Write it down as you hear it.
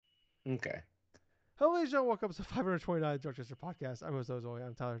Okay. Hello, ladies and gentlemen. Welcome to 529 Drunk Twister Podcast. I'm host Zoe.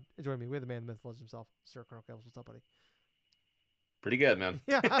 I'm Tyler. Joining me, we have the man, the myth, the legend himself, Sir Colonel Campbell. What's up, buddy? Pretty good, man.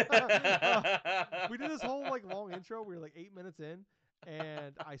 Yeah. We did this whole like long intro. We were like 8 minutes in,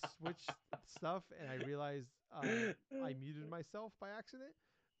 and I switched stuff, and I realized I muted myself by accident.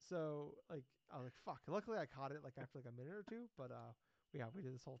 So like I was like, fuck. Luckily, I caught it like after like a minute or two. But yeah, we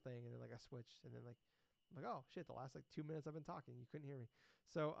did this whole thing, and then like I switched, and then like I'm like, oh shit, the last like 2 minutes I've been talking, you couldn't hear me.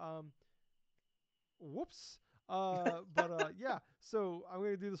 So whoops. Yeah. So I'm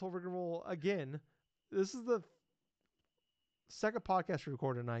gonna do this whole rigmarole again. This is the second podcast we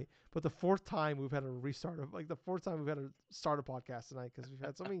recorded tonight, but the fourth time we've had a restart of like the fourth time we've had to start a podcast tonight because we've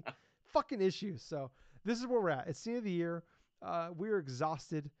had so many fucking issues. So this is where we're at. It's the end of the year. We're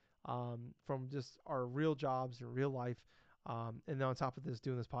exhausted from just our real jobs and real life, and then on top of this,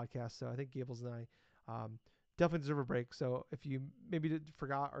 doing this podcast. So I think Gables and I definitely deserve a break. So if you maybe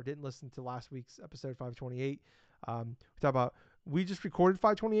forgot or didn't listen to last week's episode 528, we talked about we just recorded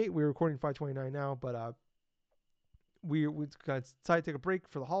 528. We're recording 529 now, but we decided to take a break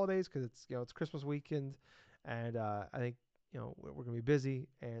for the holidays because it's Christmas weekend, and I think we're gonna be busy,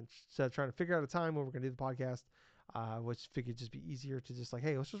 and instead of trying to figure out a time when we're gonna do the podcast, which figured just be easier to just like,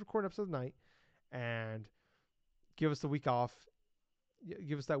 hey, let's just record an episode tonight and give us the week off,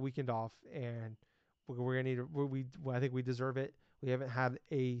 give us that weekend off, and we're gonna need I think we deserve it. We haven't had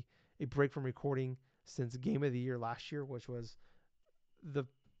a break from recording since Game of the Year last year, which was the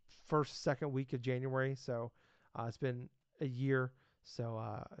second week of January. So it's been a year. So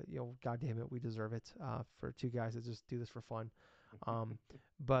God damn it, we deserve it for two guys that just do this for fun. Um,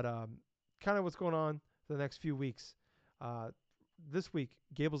 but kind of what's going on the next few weeks. Uh, this week,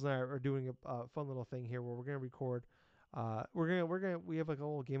 Gables and I are doing a fun little thing here where we're gonna record. We have like a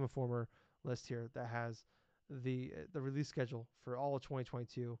little Game Informer list here that has the release schedule for all of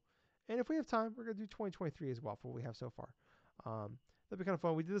 2022, and if we have time, we're gonna do 2023 as well for what we have so far. That'd be kind of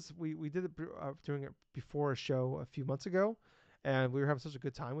fun. We did this. We did it doing it before a show a few months ago, and we were having such a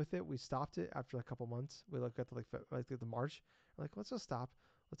good time with it. We stopped it after a couple months. We looked at the March. We're like, let's just stop.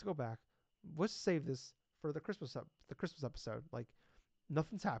 Let's go back. Let's save this for the Christmas episode. Like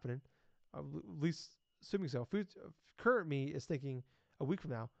nothing's happening. At least assuming so. Current me is thinking a week from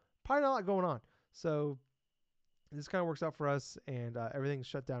now, probably not a lot going on. So this kind of works out for us, and everything's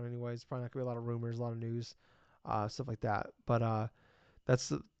shut down anyways. Probably not gonna be a lot of rumors, a lot of news, stuff like that. But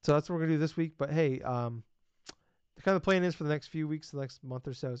so that's what we're gonna do this week. But hey, the kind of plan is for the next few weeks, the next month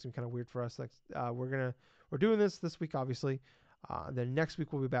or so. It's gonna be kind of weird for us. Like we're doing this week, obviously. Then next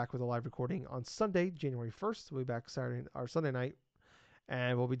week we'll be back with a live recording on Sunday, January 1st. We'll be back Saturday or Sunday night,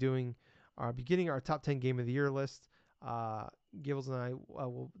 and we'll be doing beginning our top 10 game of the year list. Uh, Gibbles and I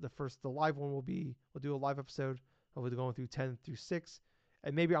will the live one we'll do a live episode. We'll be going through 10 through 6,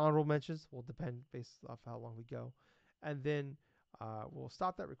 and maybe honorable mentions will depend based off how long we go, and then we'll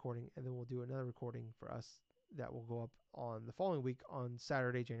stop that recording, and then we'll do another recording for us that will go up on the following week on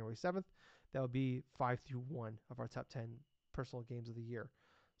Saturday, January 7th. That will be 5 through 1 of our top 10 personal games of the year.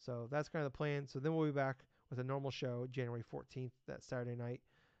 So that's kind of the plan. So then we'll be back with a normal show January 14th, that Saturday night.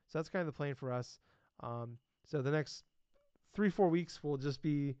 So that's kind of the plan for us. So the next 3-4 weeks will just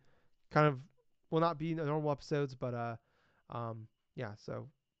be kind of will not be normal episodes, but yeah. So,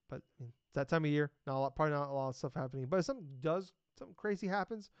 but it's that time of year. Probably not a lot of stuff happening. But if something crazy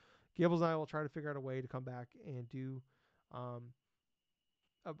happens, Gables and I will try to figure out a way to come back and do um,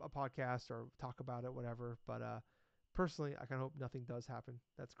 a podcast or talk about it, whatever. But personally, I kind of hope nothing does happen.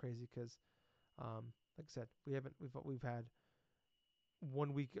 That's crazy because, like I said, we've had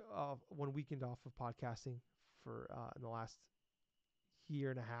 1 weekend off of podcasting for in the last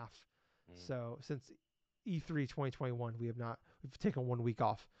year and a half. Mm. So since E3 2021, we've taken 1 week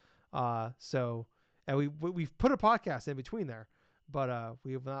off. So and we've put a podcast in between there, but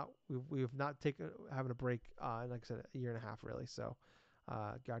we have not taken having a break. Like I said, a year and a half really. So,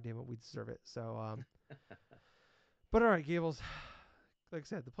 God damn it, we deserve it. So, but all right, Gables. Like I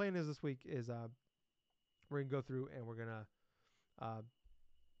said, the plan is this week is we're gonna go through and we're gonna uh,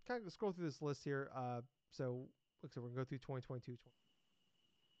 kind of scroll through this list here. So, like I said, we're gonna go through 2022.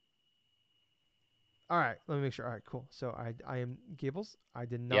 All right, let me make sure. All right, cool. So I am Gables. I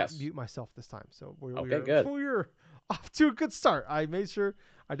did not Yes. mute myself this time, so Okay, good. we're off to a good start. I made sure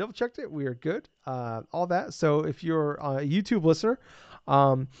I double checked it. We are good. All that. So if you're a YouTube listener,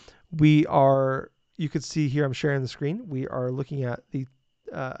 um, we are. You could see here. I'm sharing the screen. We are looking at the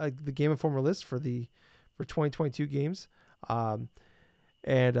Game Informer list for 2022 games. Um,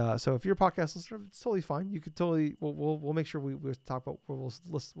 and so if you're a podcast listener, it's totally fine. You could totally we'll make sure we talk about we'll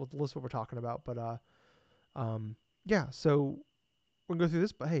list what we're talking about. But yeah, so we're gonna go through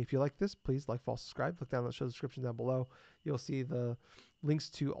this, but hey, if you like this, please like, follow, subscribe. Look down the show description down below. You'll see the links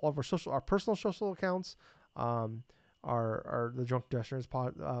to all of our personal social accounts, um, our the Drunk Pedestrians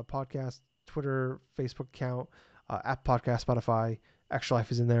podcast, Twitter, Facebook account, app podcast, Spotify, Extra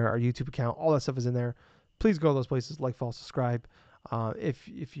Life is in there. Our YouTube account, all that stuff is in there. Please go to those places, like, follow, subscribe.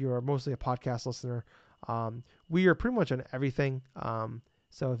 If you're mostly a podcast listener, we are pretty much on everything.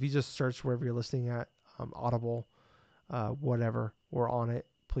 So if you just search wherever you're listening at, Audible, whatever, we're on it.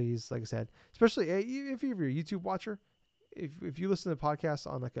 Please, like I said, especially if you're a YouTube watcher, if you listen to podcasts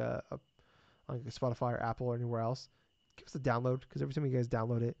on like on like a Spotify or Apple or anywhere else, give us a download, because every time you guys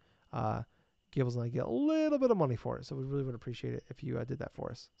download it, Gibbles and I get a little bit of money for it. So we really would appreciate it if you did that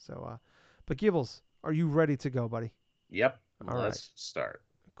for us. So, but Gibbles, are you ready to go, buddy? Yep. All Let's start.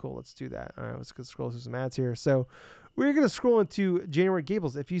 Cool. Let's do that. All right. Let's go scroll through some ads here. So we're going to scroll into January.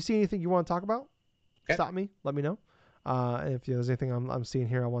 Gables, if you see anything you want to talk about, stop me. Let me know. And if there's anything I'm seeing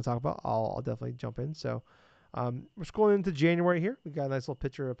here I want to talk about, I'll definitely jump in. So we're scrolling into January here. We got a nice little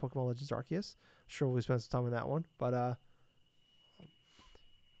picture of Pokemon Legends Arceus. Sure, we'll spend some time on that one. But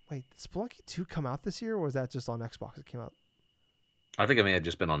wait, did Spelunky 2 come out this year, or was that just on Xbox? It came out. I think it may have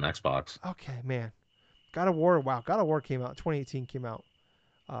just been on Xbox. Okay, man. God of War. Wow, God of War came out. 2018 came out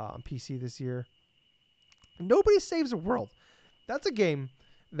on PC this year. Nobody Saves the World. That's a game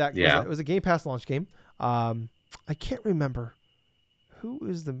that it was a Game Pass launch game. I can't remember who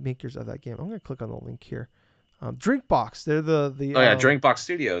is the makers of that game. I'm going to click on the link here. Drinkbox. They're the Drinkbox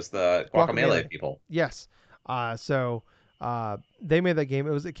Studios, the Guacamelee people. Yes. So they made that game.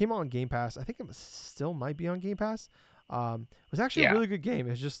 It came out on Game Pass. I think it still might be on Game Pass. It was actually a really good game.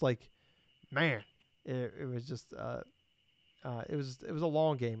 It was just like, man, it was just it was a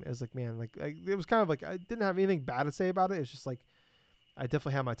long game. It was like, man, like it was kind of like, I didn't have anything bad to say about it. It's just like, I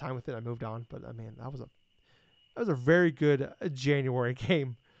definitely had my time with it. I moved on, but man, that was a very good January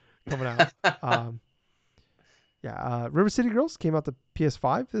game coming out. River City Girls came out to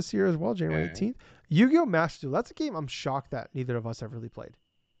PS5 this year as well, January 18th. Yu-Gi-Oh! Master Duel. That's a game I'm shocked that neither of us have really played.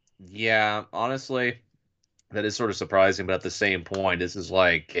 Yeah, honestly, that is sort of surprising, but at the same point, this is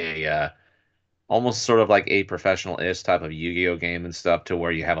like a almost sort of like a professional-ish type of Yu-Gi-Oh! Game and stuff, to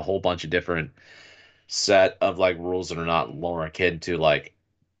where you have a whole bunch of different set of like rules that are not more akin to like,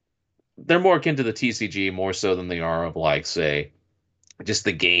 they're more akin to the TCG more so than they are of like, say, just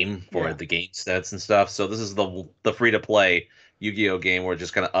the game for the game sets and stuff. So this is the free to play Yu-Gi-Oh game where it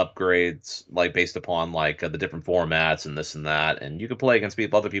just kind of upgrades like based upon like the different formats and this and that, and you can play against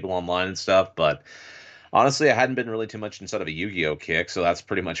other people online and stuff. But honestly, I hadn't been really too much inside of a Yu-Gi-Oh kick, so that's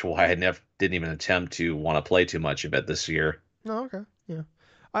pretty much why I didn't even attempt to want to play too much of it this year. Oh, okay, yeah.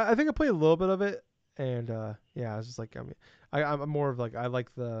 I think I played a little bit of it, and I was just like, I mean, I'm more of like, I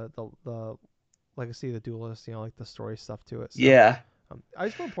like the Legacy of the Duelist, like the story stuff to it. So, yeah. I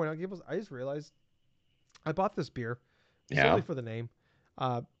just want to point out, Gables, I just realized I bought this beer solely for the name.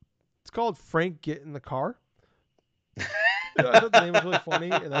 It's called Frank Get in the Car. I thought the name was really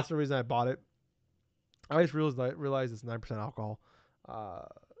funny, and that's the reason I bought it. I just realized it's 9% alcohol.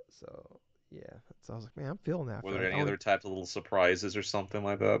 So yeah, so I was like, man, I'm feeling that. Were there any other types of little surprises or something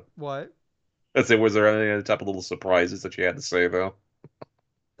like that? What? Let's say, was there any other type of little surprises that you had to say though?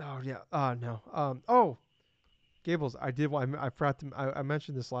 Oh yeah. No. Gables, I did. I forgot to. I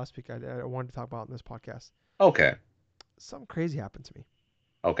mentioned this last week. I wanted to talk about in this podcast. Okay. Something crazy happened to me.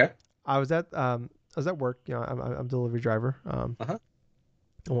 Okay. I was at work. I'm a delivery driver. I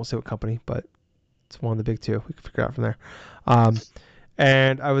won't say what company, but it's one of the big two. We can figure it out from there.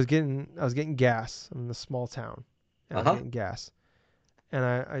 And I was getting gas. I'm in a small town, and I was getting gas. And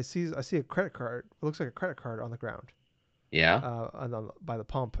I see a credit card. It looks like a credit card on the ground. Yeah. By the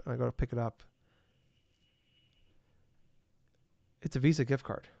pump, and I go to pick it up. It's a Visa gift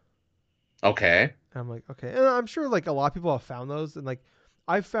card. Okay. And I'm like, okay. And I'm sure like a lot of people have found those. And like,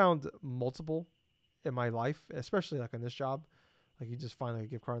 I've found multiple in my life, especially like on this job. Like you just find like a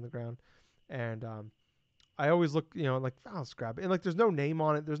gift card on the ground. And I always look, like, I'll just grab it. And like, there's no name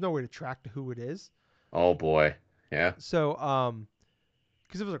on it. There's no way to track to who it is. Oh boy. Yeah. So,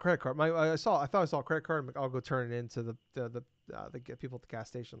 because it was a credit card. I thought I saw a credit card. I'm like, I'll go turn it into the people at the gas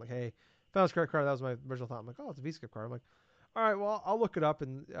station. Like, hey, found this credit card. That was my original thought. I'm like, oh, it's a Visa gift card. I'm like, all right, well, I'll look it up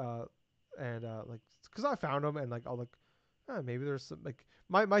and like, because I found them and like, I'll look, maybe there's some, like,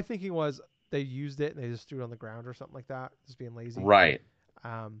 my thinking was they used it and they just threw it on the ground or something like that, just being lazy. Right.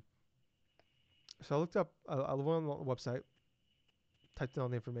 So I looked up, I went on the website, typed in all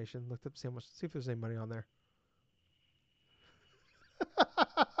the information, looked up, see if there's any money on there.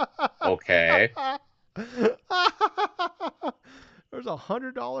 Okay. There's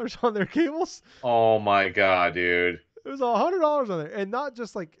 $100 on their cables. Oh my god, dude. It was $100 on there, and not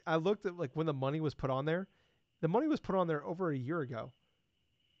just like I looked at like when the money was put on there. The money was put on there over a year ago.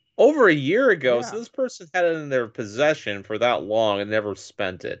 Over a year ago, so Yeah. this person had it in their possession for that long and never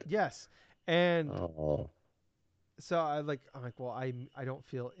spent it. Yes. And Oh. so I'm like, well, I don't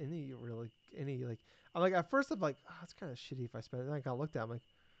feel any really any like I'm like at first I'm like, oh, it's kind of shitty if I spend it. And then I got looked at. I'm like,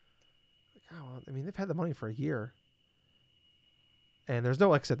 oh, well, I mean, they've had the money for a year, and there's no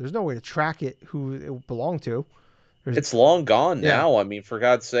like I said, there's no way to track it who it belonged to. There's It's long gone yeah, now. I mean, for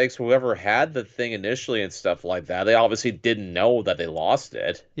God's sakes, whoever had the thing initially and stuff like that, they obviously didn't know that they lost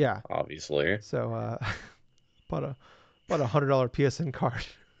it. yeah. Obviously. So bought a $100 PSN card.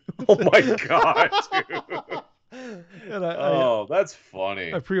 Oh my God, dude. And Oh, that's I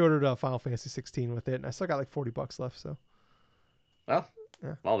funny. pre-ordered Final Fantasy 16 with it, and I still got like $40 left. So Well,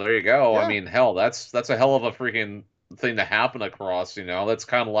 yeah, well, there you go. I yeah, mean, hell, that's a hell of a freaking thing to happen across, you know. That's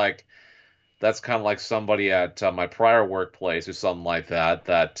kind of like somebody at my prior workplace or something like that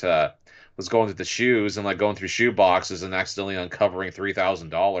was going through the shoes and like going through shoe boxes and accidentally uncovering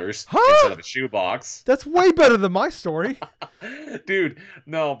 $3,000 inside huh? of a shoe box. That's way better than my story. Dude,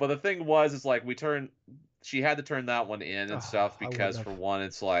 no, but the thing was, is like she had to turn that one in and Oh, stuff I wouldn't because have. for one,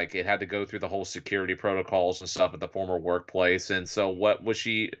 it's like it had to go through the whole security protocols and stuff at the former workplace. And so what was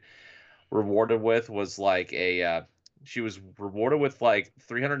she rewarded with was like she was rewarded with like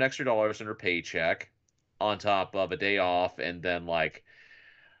 300 extra dollars in her paycheck on top of a day off and then like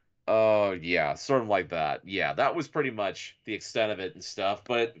oh yeah, sort of like that. Yeah, that was pretty much the extent of it and stuff.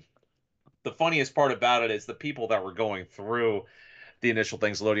 But the funniest part about it is the people that were going through the initial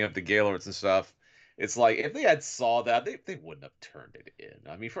things loading up the Gaylords and stuff. It's like if they had saw that, they wouldn't have turned it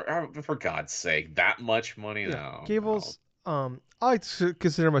in. I mean, for God's sake, that much money? Yeah, No, no. Gables. I like to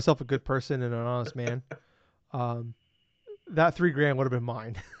consider myself a good person and an honest man. Um, that 3 grand would have been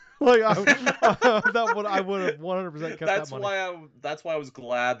mine. Like I would have 100% kept that money. That's why I was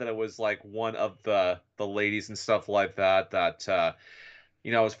glad that it was like one of the ladies and stuff like that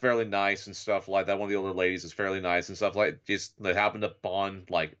was fairly nice and stuff like that. One of the older ladies is fairly nice and stuff like just that happened to bond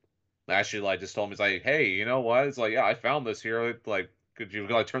like actually like just told me it's like, hey, you know what? It's like, yeah, I found this here. Like, could you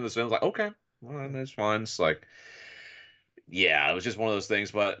like turn this in? I was like, okay, well, Yeah. that's fine. It's like, yeah, it was just one of those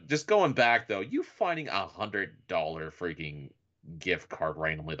things. But just going back though, you finding $100 freaking gift card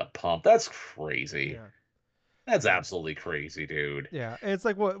randomly at the pump, that's crazy. Yeah. That's Yeah. absolutely crazy, dude. Yeah. And it's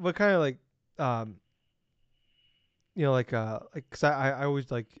like what kind of like um like cuz I always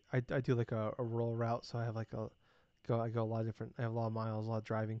like I do like a rural route, so I have like I go a lot of different I have a lot of miles, a lot of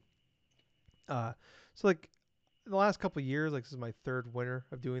driving. Uh so like the last couple of years, like this is my third winter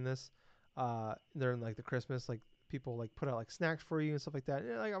of doing this. During like the Christmas, like people like put out like snacks for you and stuff like that.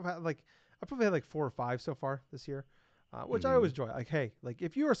 And, like I probably had like 4 or 5 so far this year, which I always Hmm. enjoy. Like hey, like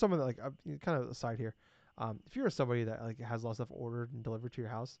if you are someone that like kind of aside here, if you are somebody that like has a lot of stuff ordered and delivered to your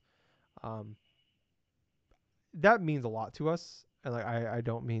house, um, that means a lot to us. And like I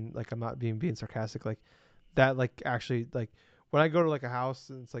don't mean like I'm not being sarcastic. Like that like actually like when I go to like a house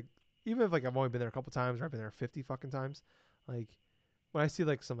and it's like even if like I've only been there a couple times or I've been there 50 fucking times, like when I see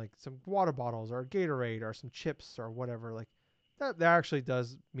like some water bottles or a Gatorade or some chips or whatever, like that actually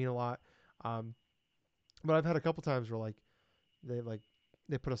does mean a lot. Um, but I've had a couple times where like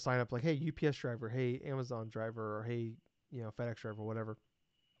they put a sign up like, hey UPS driver, hey Amazon driver, or hey FedEx driver, whatever,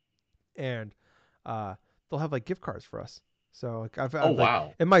 and uh, they'll have like gift cards for us. So like Oh I've like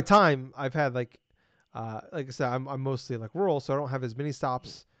wow. in my time I've had like I said I'm mostly like rural, so I don't have as many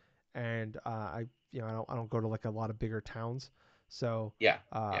stops, and I I don't go to like a lot of bigger towns. So Yeah.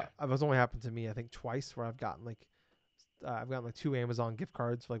 Yeah. it was only happened to me I think twice where I've gotten like 2 Amazon gift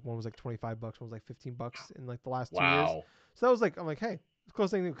cards. Like one was like $25, one was like $15 in like the last 2 years. Wow. So that was like I'm like hey, it's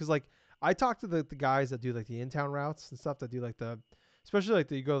close thing because like I talked to the guys that do like the in town routes and stuff that do like the especially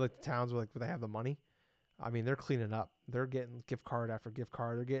like you go like the towns where they have the money. I mean, they're cleaning up. They're getting gift card after gift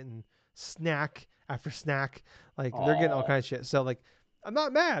card. They're getting snack after snack. Like they're getting all Oh. kinds of shit. So like, I'm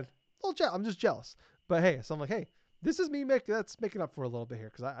not mad. I'm just jealous. But hey, so I'm like, hey, this is me that's making up for a little bit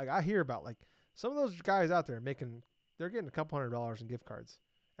here because I hear about like some of those guys out there they're getting a couple $100 in gift cards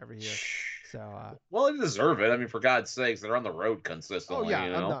every year. So Well, they deserve it. I mean, for God's sakes, they're on the road oh consistently, yeah,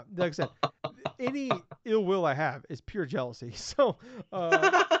 you I'm know? not like I said, any ill will I have is pure jealousy. So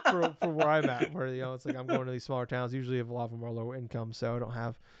for where I'm at, where it's like I'm going to these smaller towns. Usually, a lot of them are lower income, so I don't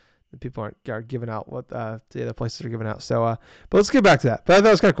have the people are giving out what the other places are giving out. So but let's get back to that. But I thought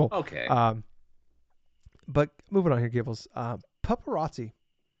it was kind of cool. Okay. But moving on here, Gables. Paparazzi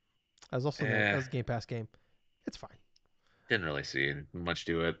as also Eh. as a Game Pass game. It's fine. Didn't really see much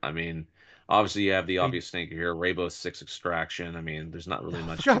to it. I mean, obviously you have the Hey, obvious snake here, Rainbow Six Extraction. I mean, there's not really I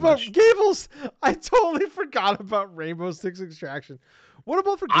much forgot too about much. Gables. I totally forgot about Rainbow Six Extraction. What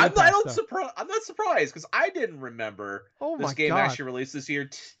about for Game I Pass don't though? surprise. I'm not surprised because I didn't remember Oh this my game god. actually released this year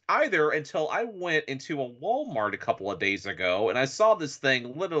either until I went into a Walmart a couple of days ago and I saw this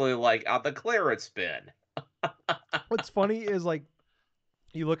thing literally like out the clearance bin. What's funny is like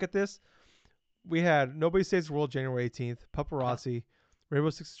you look at this. We had Nobody Saves the World January 18th, Paparazzi,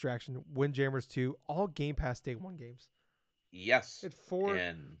 Rainbow Six Extraction, Windjammers 2, all Game Pass Day 1 games. Yes, It four.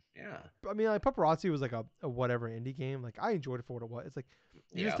 and yeah, I mean, like Paparazzi was like a whatever indie game. Like I enjoyed it for what it was. It's like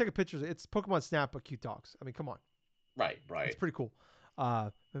you just yeah, take a picture. It's Pokemon Snap but cute dogs. I mean, come on, right, it's right. pretty cool.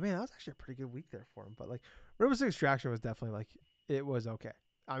 But man, that was actually a pretty good week there for him. But like Rainbow Six Extraction was definitely like it was okay.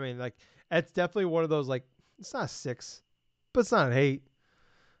 I mean, like it's definitely one of those like it's not a 6, but it's not an 8.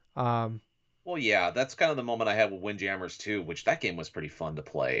 Um, Well, yeah, that's kind of the moment I had with Windjammers too, which that game was pretty fun to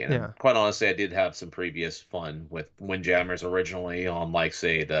play. yeah, And quite honestly, I did have some previous fun with Windjammers originally on, like,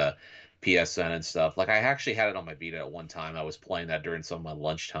 say, the PSN and stuff. Like, I actually had it on my Vita at one time. I was playing that during some of my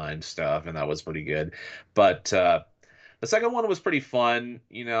lunchtime stuff, and that was pretty good. But the second one was pretty fun.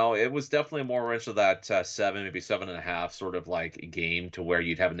 You know, it was definitely more into that 7, maybe 7.5 sort of like game to where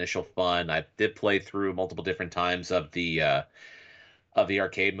you'd have initial fun. I did play through multiple different times of the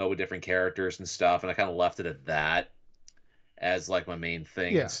arcade mode with different characters and stuff, and I kind of left it at that as like my main thing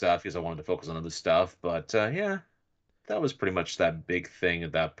and yeah, stuff because I wanted to focus on other stuff. But yeah, that was pretty much that big thing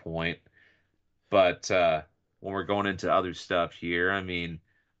at that point. But when we're going into other stuff here, I mean,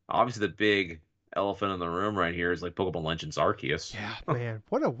 obviously the big elephant in the room right here is like Pokemon Legends Arceus. yeah, man.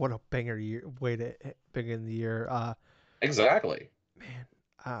 What a banger year way to begin the year. Exactly. Man,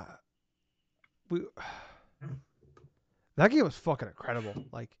 uh, we that game was fucking incredible.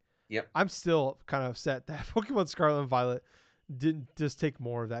 Like Yep. I'm still kind of upset that Pokemon Scarlet and Violet didn't just take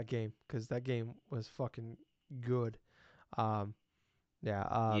more of that game because that game was fucking good. Um,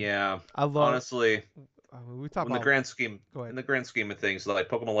 yeah. Yeah. I love. Honestly, I mean, we talk in the about. grand scheme Go in ahead. the grand scheme of things, like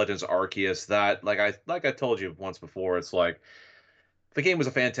Pokemon Legends Arceus, that like I told you once before, it's like the game was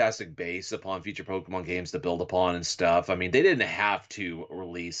a fantastic base upon future Pokemon games to build upon and stuff. I mean, they didn't have to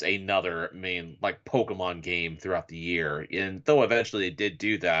release another main like Pokemon game throughout the year. And though eventually they did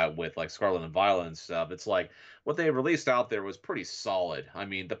do that with like Scarlet and Violet and stuff, it's like what they released out there was pretty solid. I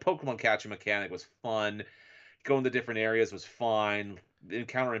mean, the Pokemon catching mechanic was fun. Going to different areas was fine.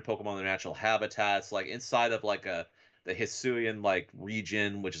 Encountering Pokemon in their natural habitats, like inside of like a the Hisuian like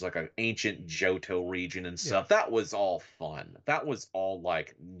region, which is like an ancient Johto region and Yeah. stuff. That was all fun. That was all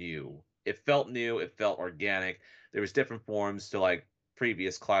like new. It felt new. It felt organic. There was different forms to like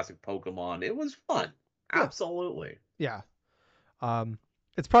previous classic Pokemon. It was fun. Yeah. Absolutely. Yeah. Um,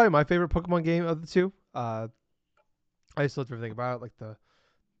 it's probably my favorite Pokemon game of the two. I just loved everything about it, like the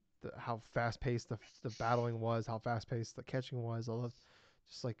how fast paced the battling was, how fast paced the catching was. I love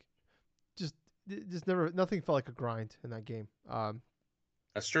just like just just never nothing felt like a grind in that game.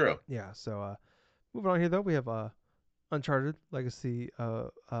 That's true. Yeah. So moving on here though, we have Uncharted Legacy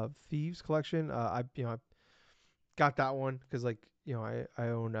of Thieves collection. I got that one because like I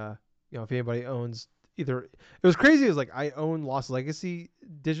own if anybody owns either it was crazy. It was like I own Lost Legacy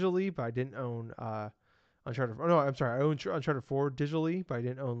digitally, but I didn't own Uncharted. Oh no, I'm sorry. I own Uncharted 4 digitally, but I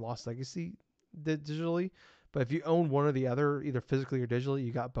didn't own Lost Legacy digitally. But if you own one or the other, either physically or digitally,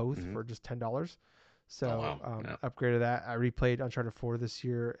 you got both Hmm. for just $10. Oh So wow. Yeah. upgraded that. I replayed Uncharted 4 this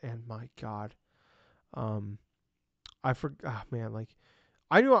year, and my God, um, I forgot. Oh, man, like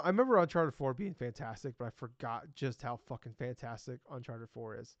I remember Uncharted 4 being fantastic, but I forgot just how fucking fantastic Uncharted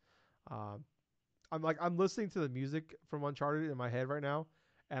 4 is. Um, I'm listening to the music from Uncharted in my head right now,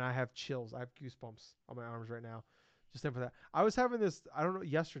 and I have chills. I have goosebumps on my arms right now. Just think for that. I was having this. I don't know.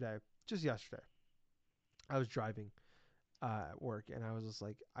 Just yesterday, I was driving at work, and I was just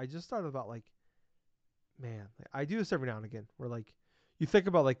like, I just thought about like, man, like, I do this every now and again. Where like, you think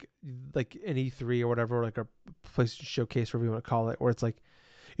about like an E3 or whatever, like a place to showcase, whatever you want to call it, where it's like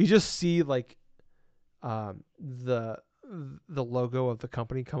you just see like um, the the logo of the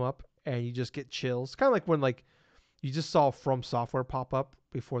company come up, and you just get chills. Kind of like when like you just saw From Software pop up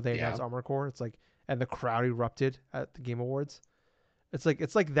before they announced Yeah. Armored Core. It's like and the crowd erupted at the Game Awards. It's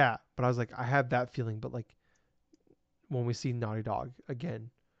like that, but I was like I have that feeling, but like when we see Naughty Dog again,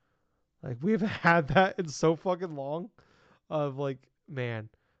 like we haven't had that in so fucking long. Of like man,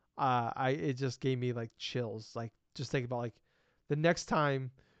 I it just gave me like chills. Like just think about like the next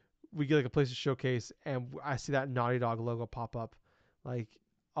time we get like a place to showcase and I see that Naughty Dog logo pop up, like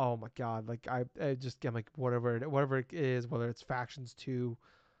oh my god, like I just get like whatever it is, whether it's Factions 2,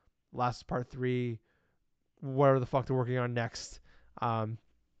 Last Part 3, whatever the fuck they're working on next. Um,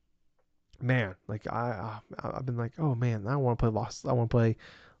 man, like I've been like, oh man, I want to play Lost. I want to play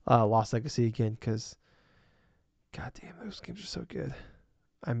Lost Legacy again because god damn, those games are so good.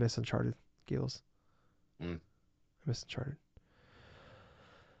 I miss Uncharted, Gales. Mm. I miss Uncharted.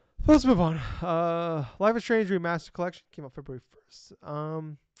 Let's move on. Life is Strange Remastered Collection came out February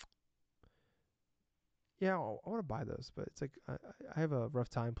 1st. Yeah, I want to buy those, but it's like I have a rough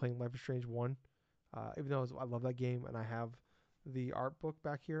time playing Life is Strange 1. Even though I love that game and I have the art book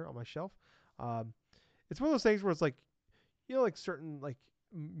back here on my shelf. Um, it's one of those things where it's like, like certain like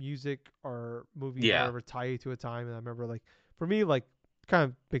music or movies or Yeah. whatever tie you to a time. And I remember like for me, like kind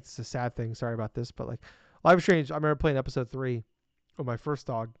of makes this a sad thing. Sorry about this, but like Life is Strange, I remember playing episode 3 with my first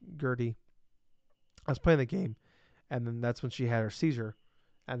dog, Gertie. I was playing the game, and then that's when she had her seizure,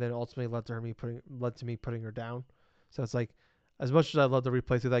 and then ultimately led to me putting her down. So it's like, as much as I love to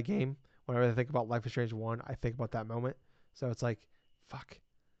replay through that game, whenever I think about Life is Strange 1, I think about that moment. So it's like, fuck.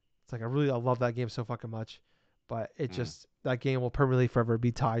 It's like I love that game so fucking much, but it Mm. just that game will permanently forever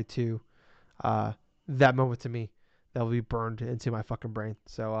be tied to uh, that moment to me. That will be burned into my fucking brain.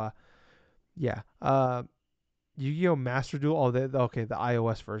 So yeah. Yu-Gi-Oh! Master Duel. Oh, okay, the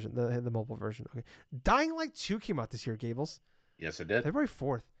iOS version, the mobile version. Okay, Dying Light 2 came out this year, Gables. Yes, it did. February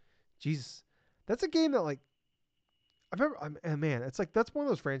 4th. Jesus, that's a game that like I remember. And man, it's like that's one of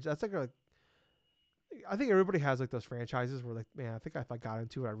those franchises. That's like I think everybody has like those franchises where like man, I think if I got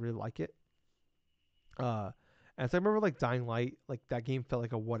into it, I really like it. And so I remember like Dying Light, like that game felt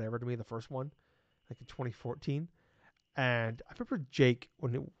like a whatever to me, the first one, like in 2014. And I remember Jake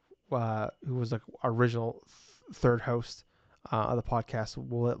who was like original third host of the podcast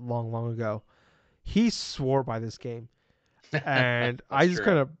long ago. He swore by this game, and I That's just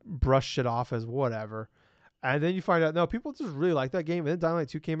kind true. of brushed it off as whatever. And then you find out no, people just really like that game. And then Dying Light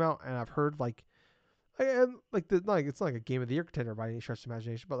 2 came out, and I've heard like it's not like a game of the year contender by any stretch of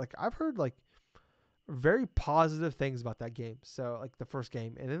imagination, but like I've heard like very positive things about that game. So like the first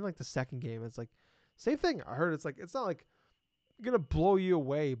game, and then like the second game, it's like same thing. I heard it's not like gonna blow you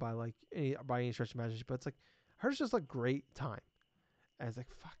away by like any stretch of imagination, but it's like I heard it's just a great time. And it's like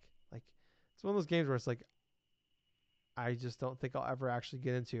fuck, like it's one of those games where it's like I just don't think I'll ever actually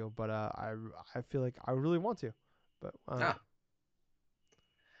get into, but I feel like I really want to, but Ah,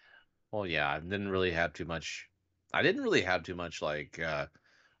 well, yeah, I didn't really have too much like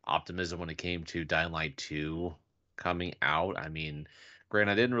optimism when it came to Dying Light 2 coming out. I mean,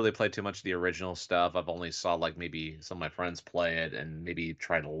 granted, I didn't really play too much of the original stuff. I've only saw like maybe some of my friends play it and maybe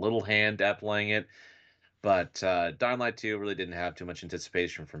tried a little hand at playing it. But Dying Light 2 really didn't have too much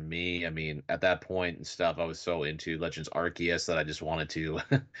anticipation from me. I mean, at that point and stuff, I was so into Legends Arceus that I just wanted to.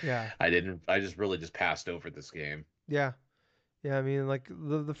 yeah, I just really just passed over this game. yeah, yeah. I mean, like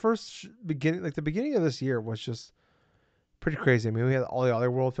the first beginning, like the beginning of this year was just pretty crazy. I mean, we had All the Other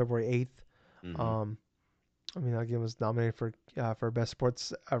World February 8th. Hmm. Um, I mean, that game was nominated for best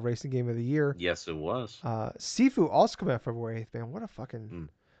sports racing game of the year. Yes, it was. Sifu also coming out February 8th. Man, what a fucking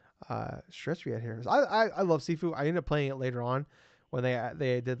Mm. stretch we had here. I love Sifu. I ended up playing it later on when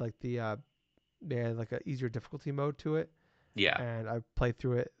they did like they had like a easier difficulty mode to it, Yeah. and I played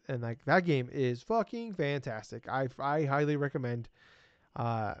through it, and like that game is fucking fantastic. I highly recommend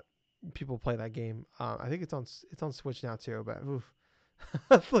uh people play that game. I think it's on Switch now too, but oof.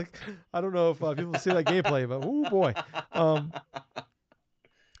 Like I don't know if people see that gameplay, but oh boy. Um,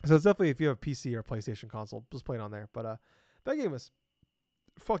 so it's definitely if you have a PC or a PlayStation console, just play it on there. But that game was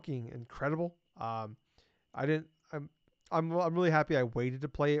fucking incredible. I didn't. I'm really happy I waited to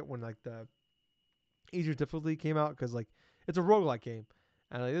play it when like the easier difficulty came out because like it's a roguelike game,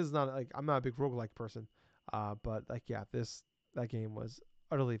 and like, this is not like I'm not a big roguelike person. But like yeah, that game was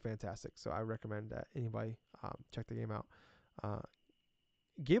utterly fantastic. So I recommend that anybody check the game out. Uh,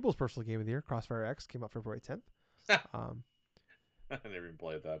 Gable's personal game of the year, Crossfire X, came out February 10th. Um, I never even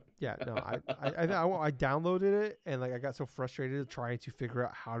played that. yeah, no, I downloaded it and like I got so frustrated trying to figure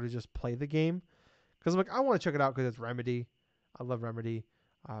out how to just play the game because I'm like I want to check it out because it's Remedy. I love Remedy,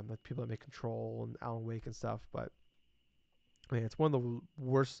 like people that make Control and Alan Wake and stuff. But I mean, it's one of the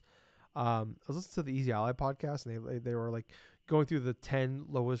worst. I was listening to the Easy Ally podcast and they were like going through the 10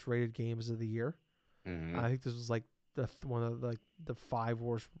 lowest rated games of the year. Hmm. I think this was like one of like the 5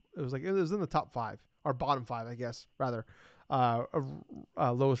 worst. It was in the top 5 or bottom 5, I guess rather,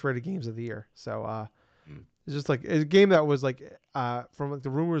 lowest rated games of the year. So it's just like a game that was like from like the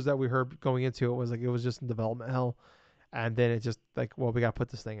rumors that we heard going into it was like it was just in development hell, and then it just like well we got to put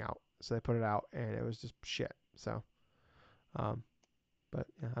this thing out, so they put it out and it was just shit. So um, but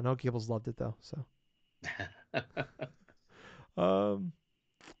yeah, I know Gables loved it though. So um,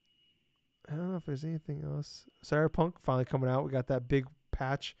 I don't know if there's anything else. Cyberpunk finally coming out. We got that big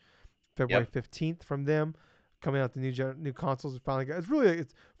patch February Yep. 15th from them coming out the new consoles. It's finally got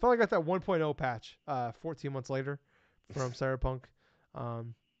that 1.0 patch 14 months later from Cyberpunk.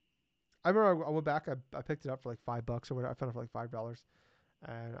 Um, I remember I went back. I picked it up for like $5 or whatever. I found it for like $5,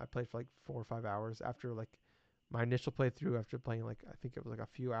 and I played for like 4 or 5 hours after like my initial playthrough. After playing like I think it was like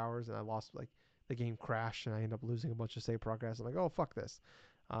a few hours, and I lost like the game crashed, and I ended up losing a bunch of save progress. I'm like, oh fuck this.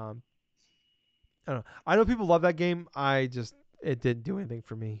 Um, I don't know. I know people love that game. It didn't do anything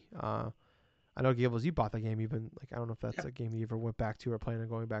for me. I know Gables, you bought that game. Even like I don't know if that's Yeah. a game you ever went back to or plan on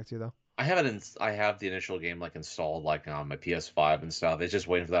going back to though. I haven't. I have the initial game like installed like on my PS5 and stuff. It's just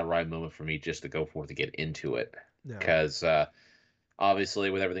waiting for that right moment for me just to go for it to get into it. Yeah. Because obviously,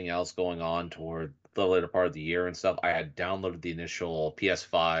 with everything else going on toward the later part of the year and stuff, I had downloaded the initial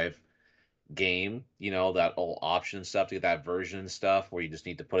PS5 game. You know that old option stuff to get that version and stuff where you just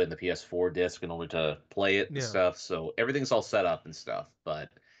need to put it in the PS4 disc in order to play it and Yeah. stuff. So everything's all set up and stuff. But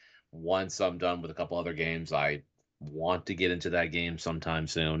once I'm done with a couple other games, I want to get into that game sometime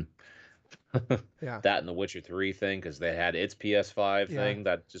soon. Yeah. That and the Witcher 3 thing because they had its PS5 Yeah. thing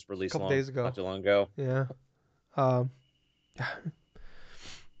that just A released couple days not ago. too long ago. Yeah. Um.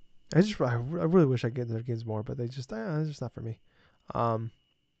 I really wish I could get into their games more, but it's just not for me. Um.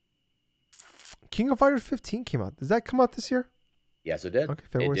 King of Fighters 15 came out. Does that come out this year? Yes, it did. Okay,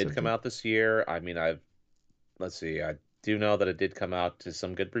 It February did come 17th. out this year. I mean, let's see, I do know that it did come out to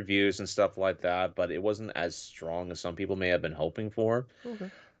some good reviews and stuff like that, but it wasn't as strong as some people may have been hoping for. Okay.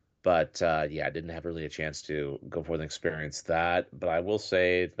 But yeah, I didn't have really a chance to go forth and experience that. But I will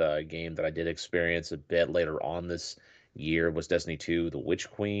say the game that I did experience a bit later on this year was Destiny 2, The Witch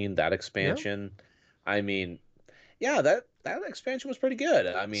Queen, that Yeah. expansion. I mean, yeah, that expansion was pretty good.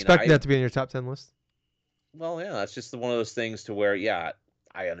 I mean, Expecting that to be in your top 10 list. well, yeah, that's just one of those things to where, yeah,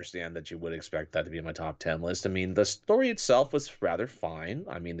 I understand that you would expect that to be in my top 10 list. I mean, the story itself was rather fine.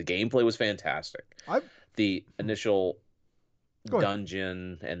 I mean, the gameplay was fantastic. I The initial Go ahead.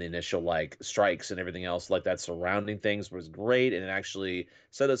 dungeon and the initial like strikes and everything else like that surrounding things was great, and it actually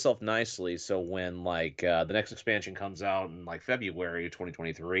set itself nicely. So when like the next expansion comes out in like February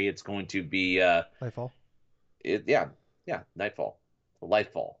 2023, it's going to be Lightfall. Nightfall. Lightfall.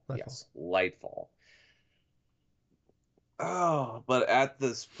 Lightfall. Yes, Lightfall. Oh, but at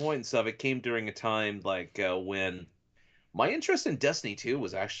this point and stuff, it came during a time like when my interest in Destiny 2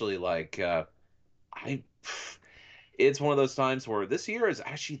 was actually like I it's one of those times where this year is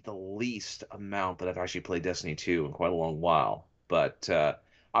actually the least amount that I've actually played Destiny 2 in quite a long while. But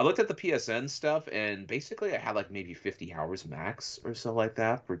I looked at the PSN stuff, and basically I had like maybe 50 hours max or so like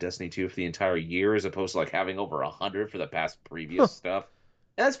that for Destiny 2 for the entire year, as opposed to like having over 100 for the past Huh. previous stuff.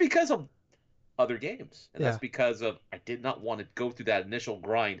 And that's because of other games. And that's Yeah. because of I did not want to go through that initial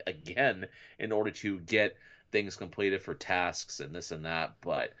grind again in order to get things completed for tasks and this and that.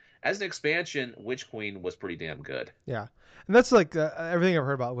 But as an expansion, Witch Queen was pretty damn good. Yeah. And that's like everything I've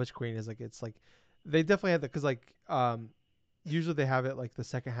heard about Witch Queen is like it's like they definitely had the because like usually they have it like the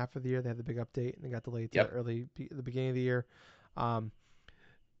second half of the year they have the big update and they got delayed to Yep. the beginning of the year. Um,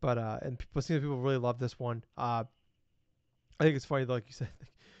 but and people seem people really love this one. I think it's funny though, like you said,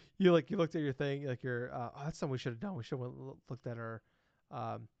 you looked at your thing like your oh, that's something we should have done. We should have looked at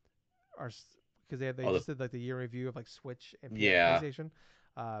um our because they Oh, just did like the year review of like Switch and yeah. PlayStation.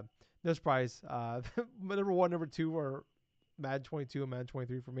 Uh, no surprise. Number one, number two are Madden 22 and Madden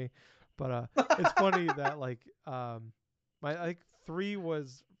 23 for me. But it's funny that like my I think three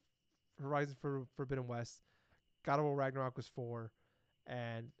was Horizon Forbidden West. God of War Ragnarok was 4,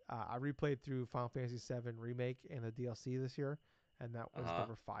 and I replayed through Final Fantasy 7 remake and the DLC this year, and that was Uh-huh.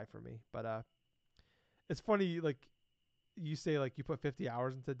 number 5 for me. But it's funny like you say like you put 50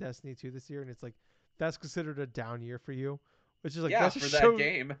 hours into Destiny 2 this year, and it's like that's considered a down year for you, which is like Yeah, that just for that shows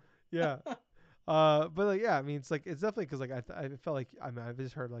game. yeah. But like yeah, I mean it's definitely because like I felt like I mean I've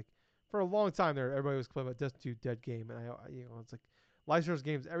just heard like for a long time there everybody was complaining about Destiny 2 dead game, and it's like live service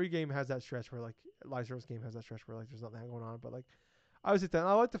games every game has that stretch where like live service game has that stretch where like there's nothing going on, but like I was at that. And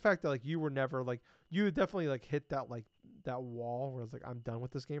I like the fact that like you were never like you definitely like hit that like that wall where it's like I'm done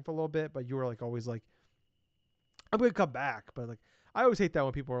with this game for a little bit, but you were like always like I'm gonna come back, but like I always hate that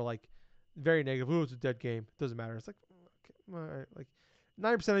when people are like very negative. Oh, it's a dead game. It doesn't matter. It's like okay, all right. Like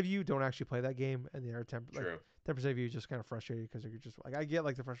 9% of you don't actually play that game, and the other True. 10% of you just kind of frustrated because you're just like I get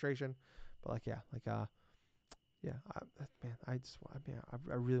like the frustration, but like yeah, man,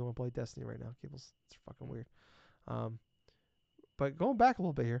 I really want to play Destiny right now. Cables, it's fucking weird. Um, but going back a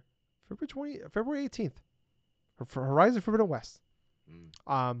little bit here, February 18th for Horizon Forbidden West.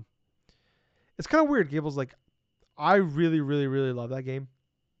 Mm. Um, it's kind of weird. Gables like I really, really, really love that game.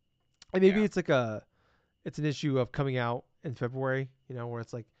 And maybe Yeah. it's it's an issue of coming out in February, where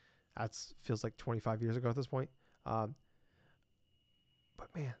it's like that's feels like 25 years ago at this point. Um, but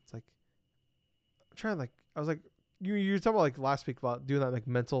man, it's like I'm trying like I was like you were talking about like last week about doing that like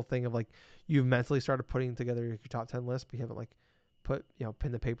mental thing of like you've mentally started putting together your top 10 list, but you haven't like put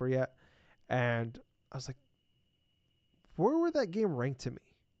pen to paper yet. And I was like, where would that game rank to me?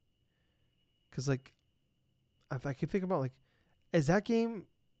 Because like if I could think about like, is that game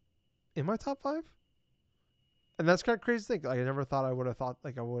in my top five? And that's kind of crazy to think. Like I never thought I would have thought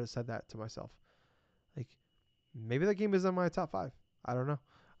like I would have said that to myself. Like maybe that game is in my top five. I don't know.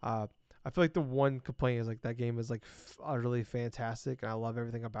 Uh, I feel like the one complaint is like that game is like utterly fantastic and I love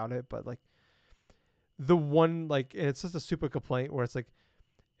everything about it. But like the one like and it's just a super complaint where it's like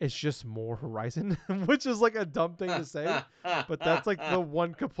it's just more Horizon, which is like a dumb thing to say, but that's like the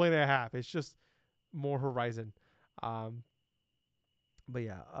one complaint I have. It's just more Horizon. Um, but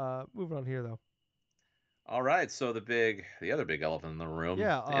yeah, moving on here though. All right, so the other big elephant in the room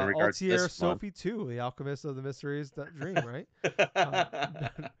Yeah, in regards to Altier this month. Sophie 2, The Alchemist of the Mysteries that Dream, right? Uh,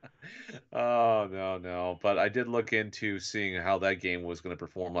 Oh no, no. But I did look into seeing how that game was going to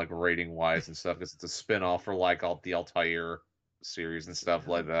perform like rating wise and stuff because it's a spin-off for like all the Altair series and stuff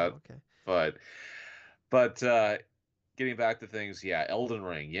like that. okay. But getting back to things, yeah, Elden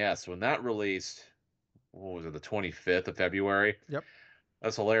Ring. Yes, when that released, what was it, the 25th of February? Yep.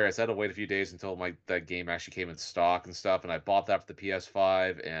 That's hilarious. I had to wait a few days until that game actually came in stock and stuff, and I bought that for the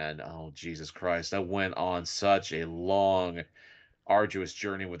PS5, and oh Jesus Christ, I went on such a long, arduous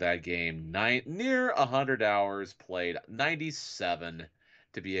journey with that game. Near 100 hours played, 97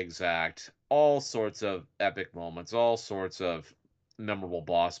 to be exact. All sorts of epic moments, all sorts of memorable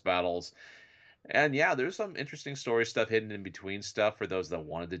boss battles. And yeah, there's some interesting story stuff hidden in between stuff for those that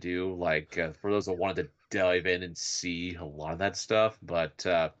wanted to do, like for those that wanted to dive in and see a lot of that stuff. But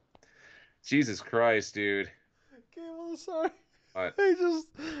Jesus Christ, dude. Okay, well, sorry. But I just,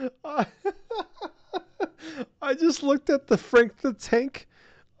 I, I just looked at the Frank the Tank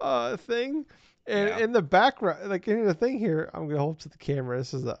thing, and yeah, in the background, like in the thing here, I'm gonna hold to the camera.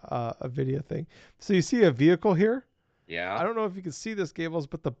 This is a video thing. So you see a vehicle here. yeah. I don't know if you can see this, Gables,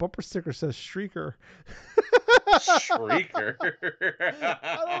 but the bumper sticker says Shrieker. Shrieker.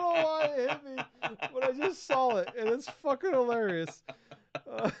 I don't know why it hit me, but I just saw it, and it's fucking hilarious.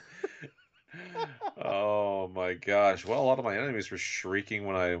 Uh, Oh my gosh. Well, a lot of my enemies were shrieking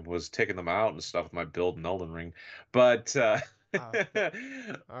when I was taking them out and stuff with my build in Elden Ring. But okay.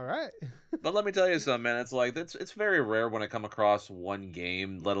 All right. but let me tell you something, man. It's like it's very rare when I come across one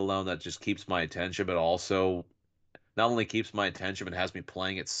game, let alone that just keeps my attention, but also not only keeps my attention, but has me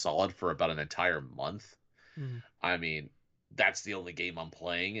playing it solid for about an entire month. Mhm. I mean, that's the only game I'm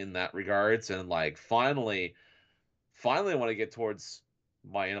playing in that regards. And like finally when I get towards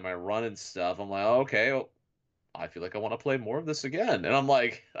my end of my run and stuff, I'm like, oh, okay, well, I feel like I want to play more of this again. And I'm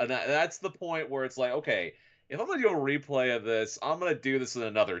like, that's the point where it's like, okay, if I'm gonna do a replay of this, I'm gonna do this in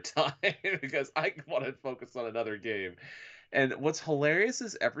another time because I want to focus on another game. And what's hilarious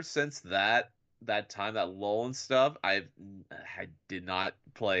is ever since that time, that lull and stuff, I did not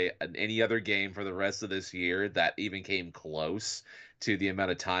play any other game for the rest of this year that even came close to the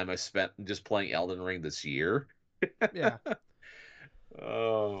amount of time I spent just playing Elden Ring this year. Yeah. It's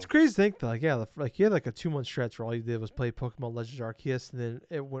Oh, crazy to think that, like, yeah, like you had like a 2 month stretch where all you did was play Pokemon Legends Arceus, and then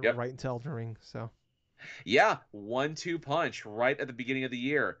it went yep. right into Elden Ring. So Yeah, 1-2 punch right at the beginning of the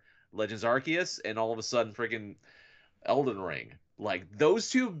year. Legends Arceus, and all of a sudden, freaking Elden Ring. Like those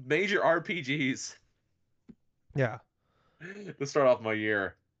two major RPGs yeah, to start off my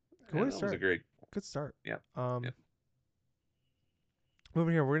year. good way And to that was a start. great. Good start. Yeah, yeah. Um,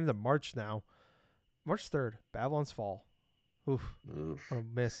 moving here, we're into March now. March 3rd, Babylon's Fall. Oof, Oof. what a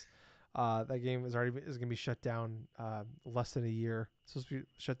miss. That game is gonna be shut down less than a year. It's supposed to be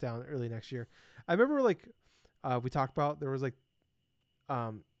shut down early next year. I remember like we talked about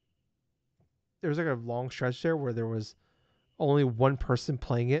um there was like a long stretch there where there was only one person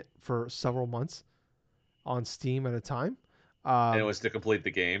playing it for several months on Steam at a time. And it Um, was to complete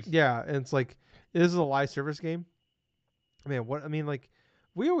the game. yeah, and it's like this is a live service game. Man, what I mean, like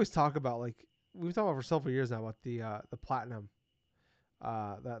we always talk about like we've talked about for several years now about the platinum,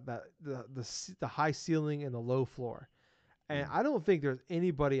 that the high ceiling and the low floor, and Mm. I don't think there's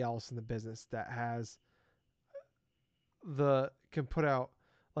anybody else in the business that has the can put out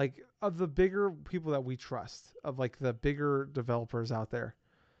like of the bigger people that we trust of like the bigger developers out there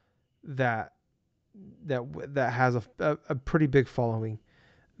that that has a pretty big following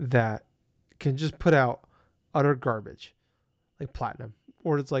that can just put out utter garbage like platinum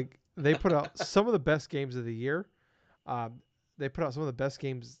or it's like they put out some of the best games of the year. they put out some of the best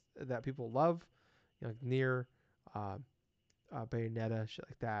games that people love, like Nier, uh, Bayonetta, shit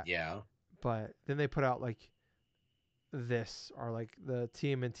like that. Yeah. But then they put out like this or like the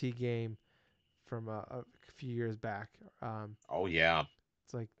TMNT game from a few years back. Oh yeah.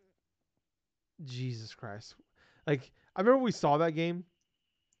 It's like Jesus Christ. Like I remember we saw that game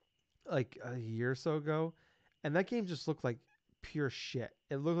like a year or so ago, and that game just looked like pure shit.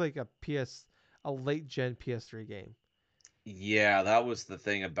 It looked like a late gen PS3 game. Yeah, that was the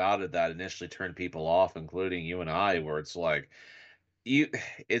thing about it that initially turned people off, including you and I, where it's like you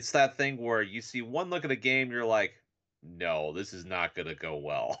it's that thing where you see one look at a game, you're like, no, this is not gonna go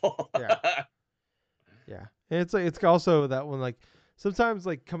well. Yeah, yeah. And it's like it's also that one like sometimes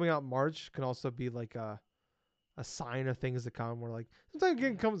like coming out in March can also be like a sign of things to come. Where like sometimes a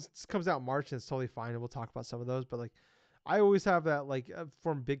game comes out in March and it's totally fine, and we'll talk about some of those. But like I always have that like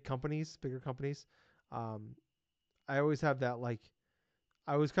from bigger companies. Um, I always have that like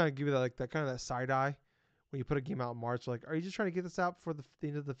I always kind of give you that like that kind of that side eye when you put a game out in March. Like, are you just trying to get this out for the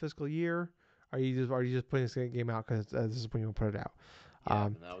end of the fiscal year? Are you just putting this game out because this is when you put it out? Yeah, Um,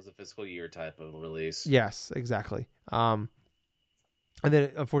 and that was a fiscal year type of release. yes, exactly. And then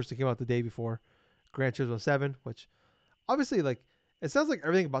it unfortunately came out the day before Gran Turismo 7, which obviously like it sounds like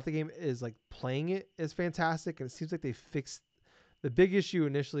everything about the game is like playing it is fantastic, and it seems like they fixed the big issue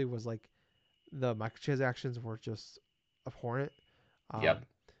initially was like the microtransactions were just abhorrent. Um, Yep.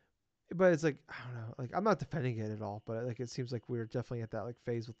 but it's like I don't know, like I'm not defending it at all, but like it seems like we're definitely at that like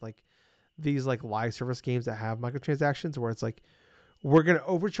phase with like these like live service games that have microtransactions where it's like we're gonna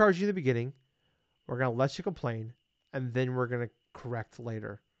overcharge you in the beginning, we're gonna let you complain, and then we're gonna correct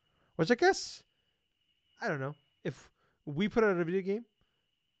later. Which I guess I don't know if we put out a video game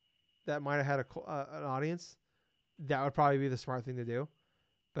that might have had an audience, that would probably be the smart thing to do.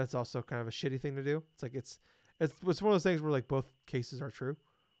 But it's also kind of a shitty thing to do. It's like it's one of those things where like both cases are true.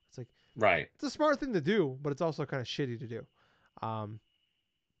 It's like Right. it's a smart thing to do, but it's also kind of shitty to do. Um,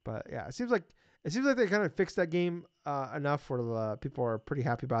 but yeah, it seems like they kind of fixed that game enough where people are pretty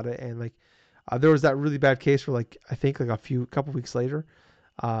happy about it. And like there was that really bad case where like I think like couple weeks later,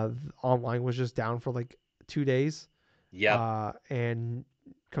 online was just down for like 2 days, Yep. and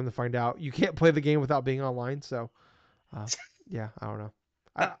come to find out you can't play the game without being online. So uh, yeah, I don't know.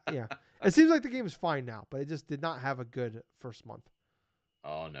 Yeah, it seems like the game is fine now, but it just did not have a good first month.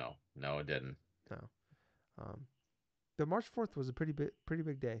 Oh no. No, it didn't. No. Um, the March 4th was a pretty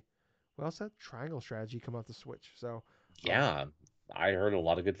big day. We also had Triangle Strategy come out the Switch. So, um, Yeah. I heard a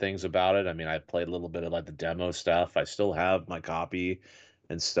lot of good things about it. I mean, I played a little bit of like the demo stuff. I still have my copy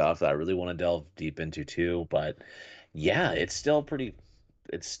and stuff that I really want to delve deep into too, but yeah, it's still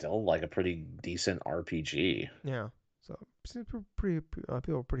like a pretty decent RPG. yeah. So seems people are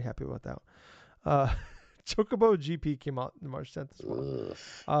pretty happy about that. Uh, Chocobo GP came out in March 10th as well.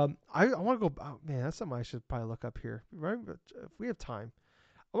 Ugh. I want to go. Oh, man, that's something I should probably look up here. Right, if we have time,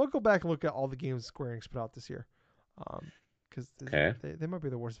 I want to go back and look at all the games Square Enix put out this year. Because Okay. they might be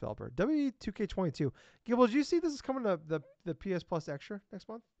the worst developer. W2K22. Gibble, did you see this is coming to the PS Plus Extra next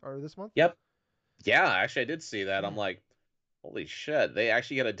month or this month? Yep. Yeah, actually I did see that. I'm Yeah. like, holy shit, they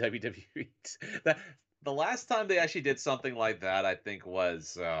actually got a WWE. That the last time they actually did something like that, I think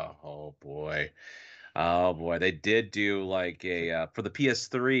was oh boy. Oh boy, they did do like It's a like for the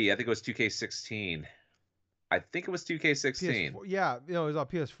PS3, I think it was 2K16. I think it was 2K16. PS4. Yeah, it was on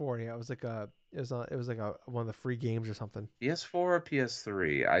PS4. Yeah, it was like a one of the free games or something. PS4 or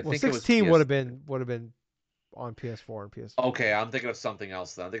PS3? I Well, think it was 16 PS3. would have been on PS4 and PS3. Okay, I'm thinking of something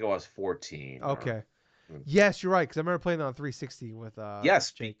else then. I think it was 14 or Okay. Yes, you're right. Because I remember playing on 360 with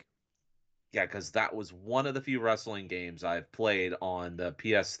yes, Jake. yeah, because that was one of the few wrestling games I've played on the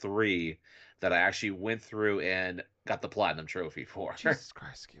PS3 that I actually went through and got the platinum trophy for. Jesus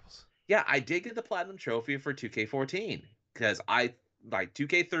Christ, Gables. Yeah, I did get the platinum trophy for 2K14 because I like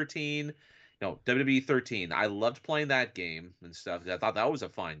 2K13, no, WWE 13. I loved playing that game and stuff. I thought that was a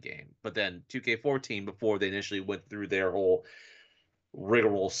fun game. But then 2K14, before they initially went through their whole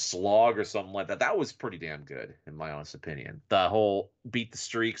rigorous slog or something like that, that was pretty damn good in my honest opinion. The whole beat the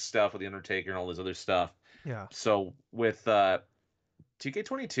streak stuff with the Undertaker and all this other stuff. Yeah. So with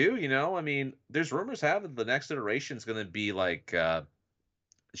 2K22, I mean, there's rumors have it the next iteration is going to be like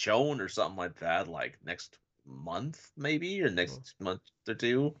shown or something like that, like next month maybe or Well, next month or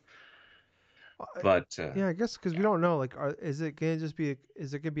two. I- But yeah, I guess because we yeah, don't know. Like, is it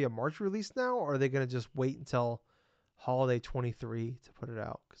gonna be a March release now, or are they gonna just wait until holiday 23 to put it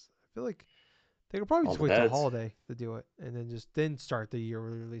out? Because I feel like they could probably all just the wait till beds. holiday to do it, and then start the year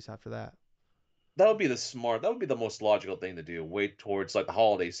release after that. That would be the most logical thing to do. Wait towards like the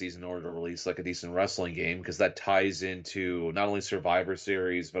holiday season in order to release like a decent wrestling game because that ties into not only Survivor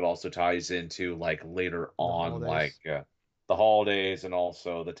Series but also ties into like later The on like holidays. the holidays and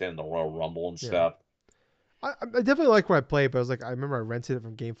also the Royal Rumble and Yeah. stuff. I definitely like what I played, but I was like, I remember I rented it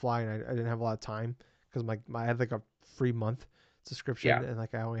from GameFly and I didn't have a lot of time because I had like a free month subscription Yeah. and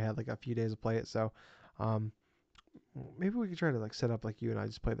like I only had like a few days to play it. So, um, maybe we could try to like set up like you and I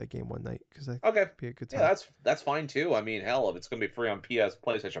just play that game one night because that Okay. could be a good Yeah, time. that's fine too. I mean, hell, if it's gonna be free on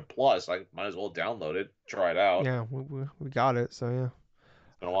PlayStation Plus, I might as well download it, try it out. Yeah, we got it. So yeah,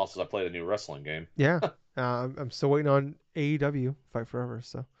 It's been a while since I played a new wrestling game. yeah. I'm still waiting on AEW Fight Forever.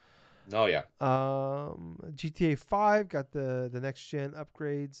 So, Oh yeah. GTA 5 got the next gen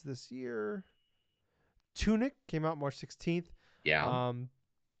upgrades this year. Tunic came out March 16th. Yeah. Um,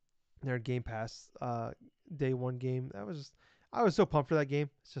 their Game Pass day one game. I was so pumped for that game.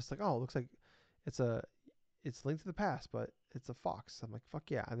 It's just like, oh, it looks like it's a it's Link to the Past, but it's a fox. I'm like, fuck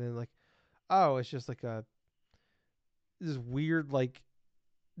yeah. And then like, oh, it's just like a this weird like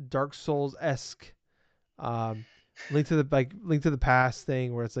Dark Souls esque um Link to the Past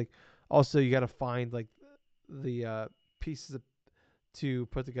thing where it's like also you got to find like the pieces to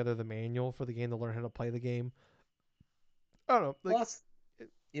put together the manual for the game to learn how to play the game. I don't know, Well, like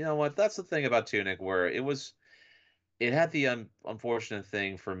you know what? That's the thing about Tunic, where it had the unfortunate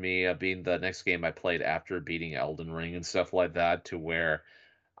thing for me being the next game I played after beating Elden Ring and stuff like that, to where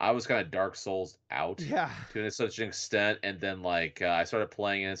I was kind of Dark Souls out yeah, to such an extent, and then like I started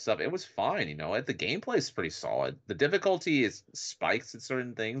playing it and stuff. It was fine, you know. The gameplay is pretty solid. The difficulty is spikes at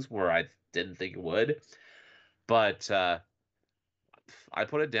certain things where I didn't think it would, but I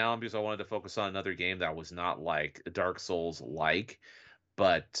put it down because I wanted to focus on another game that was not like Dark Souls like,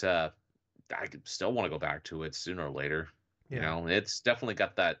 but I still want to go back to it sooner or later. You yeah. know, it's definitely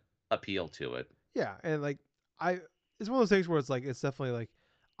got that appeal to it. Yeah, and like I, it's one of those things where it's like it's definitely like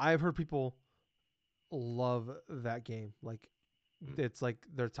I've heard people love that game. Like Mm. it's like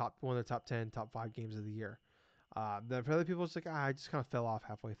their top one of their top 10, top 5 games of the year. Then for other people, it's like I just kind of fell off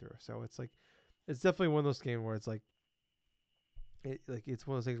halfway through. So it's like it's definitely one of those games where it's like it's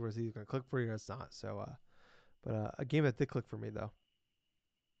one of those things where it's either gonna click for you or it's not. So but a game that did click for me though,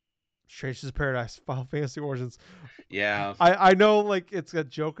 Stranger's Paradise, Final Fantasy Origins. Yeah, I know like it's a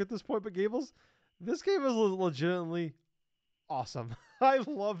joke at this point, but Gables, this game is legitimately awesome. I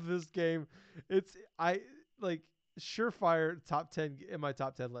love this game. It's I like surefire top 10 in my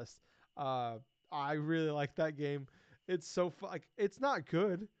top 10 list. Uh, I really like that game. It's so like it's not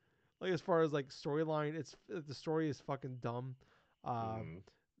good. Like as far as like storyline, it's the story is fucking dumb. Uh, hmm.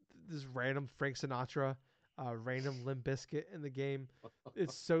 this random Frank Sinatra, random Limp Bizkit in the game.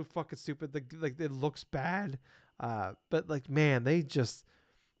 It's so fucking stupid. Like it looks bad. But like man,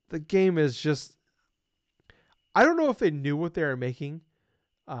 the game is just I don't know if they knew what they were making.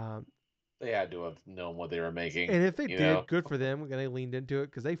 Um, They had to have known what they were making. and if they You know, did, good for them. And they leaned into it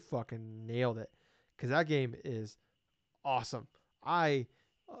because they fucking nailed it. Because that game is awesome. I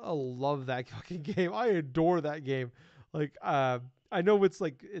love that fucking game. I adore that game. Like, I know it's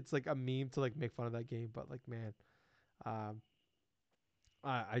like a meme to like make fun of that game, but like, man, um,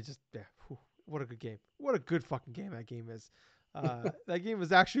 I just yeah, whew, what a good game. What a good fucking game that game is. That game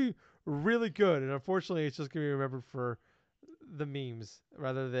is actually really good, and unfortunately, it's just gonna be remembered for the memes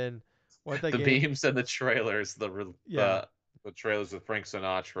rather than what that the game. memes and the trailers, Yeah, the trailers of Frank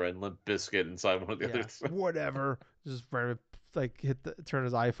Sinatra and Limp Bizkit inside one of the yeah, others. whatever. Just random, like turn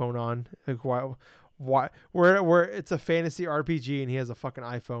his iPhone on. Like why? Where it's a fantasy RPG and he has a fucking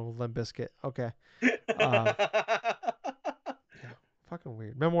iPhone. Limp Bizkit. Okay. Um, yeah, fucking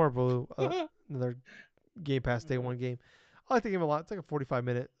weird. Memoir Blue, another Game Pass day one game. I like the game a lot. It's like a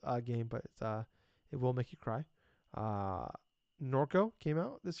 45-minute game, but it will make you cry. Uh, Norco came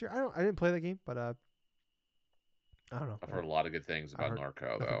out this year. I didn't play that game, but I don't know. I've heard a lot of good things I about heard Narco,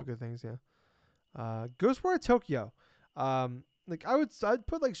 nothing but though. good things. Yeah. Ghostwire Tokyo. Like I'd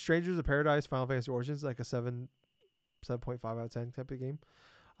put like Strangers of Paradise, Final Fantasy Origins like a 7.5 out of 10 type of game.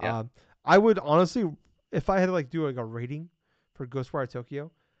 Yeah, Um, I would honestly, if I had to like do like a rating for Ghostwire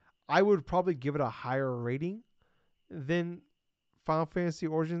Tokyo, I would probably give it a higher rating than Final Fantasy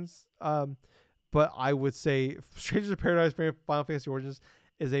Origins. But I would say Strangers of Paradise, Final Fantasy Origins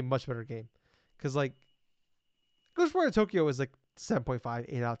is a much better game because like Ghostwire Tokyo is like 7.5,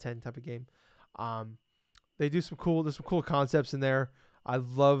 8 out of 10 type of game. Um, there's some cool concepts in there. I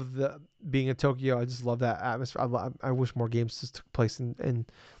love the being in Tokyo. I just love that atmosphere. I wish more games just took place in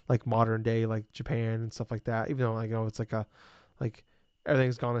like modern day, like Japan and stuff like that. Even though I know it's like a like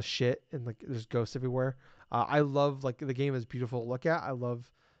everything's gone to shit and like there's ghosts everywhere. I love like the game is beautiful to look at. I love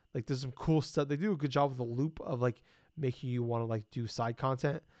Like there's some cool stuff. They do a good job with the loop of like making you want to like do side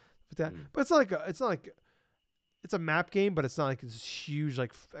content with that. Mm. But it's not like it's a map game, but it's not like this huge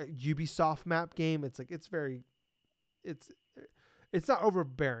like Ubisoft map game. It's like it's it's not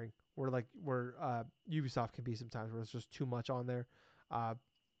overbearing where Ubisoft can be sometimes where it's just too much on there. Uh,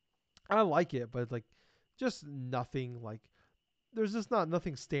 I like it, but like just nothing like there's just not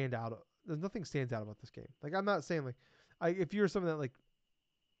nothing stand out. There's nothing stands out about this game. Like I'm not saying like if you're someone that like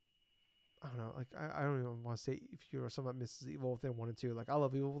I don't know like I don't even want to say if you're someone that misses Evil Within 1 and 2. Like I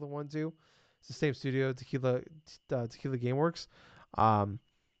love Evil Within 1 and 2. It's the same studio, Tequila GameWorks. Um,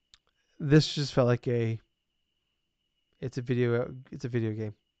 this just felt like it's a video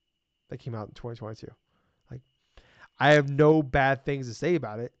game that came out in 2022. Like I have no bad things to say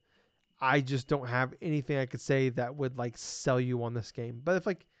about it. I just don't have anything I could say that would like sell you on this game. But if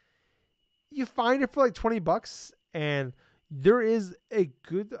like you find it for like $20 and there is a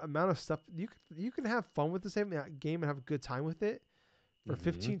good amount of stuff you can have fun with the same game and have a good time with it for Hmm.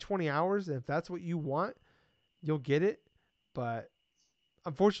 15-20 hours, and if that's what you want, you'll get it. But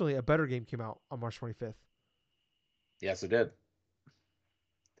unfortunately, a better game came out on March 25th. Yes, it did.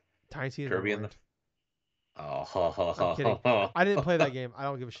 Tiny Tina's Kirby and the. Wonderland. Oh, I'm kidding. I didn't play that game. I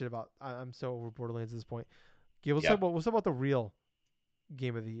don't give a shit about. I'm so over Borderlands at this point. Okay, Yep, let's talk about the real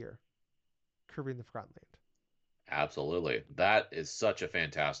game of the year, Kirby and the Forgotten Land. absolutely. That is such a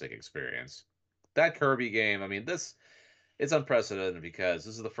fantastic experience. That Kirby game, I mean, this it's unprecedented because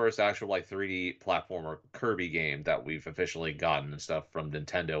this is the first actual like 3D platformer Kirby game that we've officially gotten and stuff from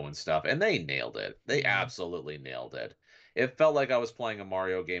Nintendo and stuff, and they nailed it. They Mm-hmm. absolutely nailed it. It felt like I was playing a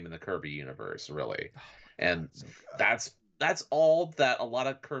Mario game in the Kirby universe, really. Oh my god, And it's so good. that's all that a lot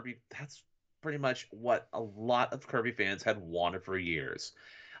of Kirby that's pretty much what a lot of Kirby fans had wanted for years.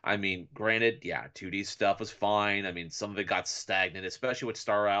 I mean, granted, yeah, 2D stuff was fine. I mean, some of it got stagnant, especially with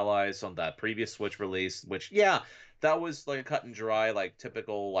Star Allies on that previous Switch release, which, yeah, that was like a cut and dry, like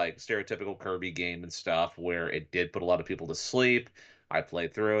typical, like stereotypical Kirby game and stuff, where it did put a lot of people to sleep. I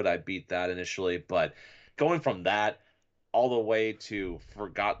played through it, I beat that initially, but going from that all the way to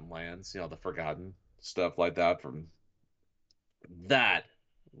Forgotten Lands, the Forgotten stuff like that, from that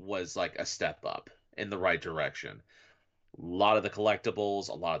was like a step up in the right direction. A lot of the collectibles,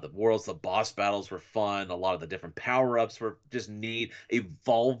 a lot of the worlds, the boss battles were fun. A lot of the different power ups were just neat.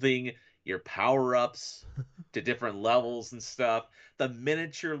 Evolving your power ups to different levels and stuff. The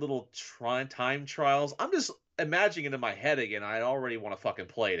miniature little time trials. I'm just imagining it in my head again. I already want to fucking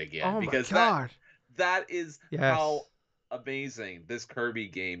play it again Oh my because god. that is Yes. how amazing this Kirby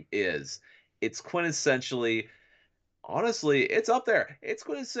game is. It's quintessentially honestly, it's up there. It's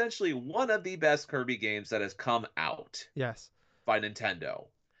quintessentially one of the best Kirby games that has come out Yes. by Nintendo.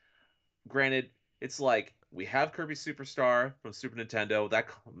 Granted, it's like we have Kirby Superstar from Super Nintendo, that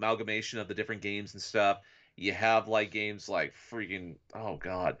amalgamation of the different games and stuff. You have like games like freaking oh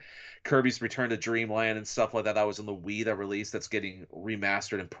god, Kirby's Return to Dreamland and stuff like that. That was in the Wii that released. That's getting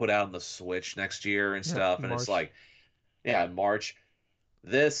remastered and put out on the Switch next year and Yep. stuff. In And it's March. like, yeah, March.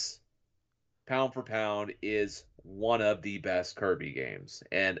 This pound for pound is one of the best Kirby games.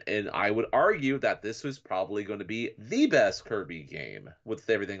 And I would argue that this was probably going to be the best Kirby game with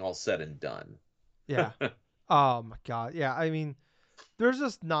everything all said and done. Yeah. Oh my god. Yeah. I mean, there's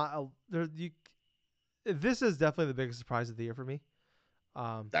just not a there. You. This is definitely the biggest surprise of the year for me.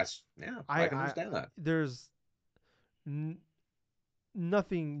 Um, That's yeah, I can I understand that. there's n-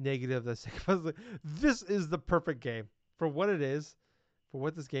 nothing negative that's like, this is the perfect game for what it is, for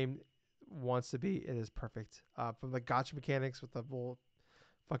what this game wants to be. It is perfect. From the gotcha mechanics with the little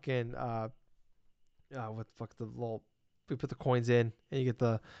fucking what the fuck the little we put the coins in and you get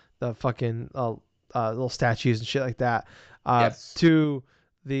the fucking little statues and shit like that. Yes. To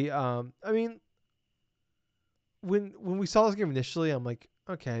the I mean when we saw this game initially, I'm like,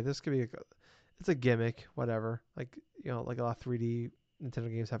 okay, this could be it's a gimmick, whatever. Like like a lot of 3D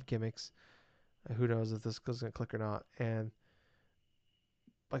Nintendo games have gimmicks. Who knows if this goes gonna click or not? And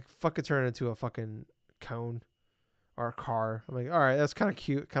like, fucking turn it into a fucking cone or a car. I'm like, all right, that's kind of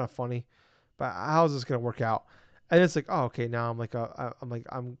cute, kind of funny, but how's this gonna work out? And it's like, oh, okay, now I'm like,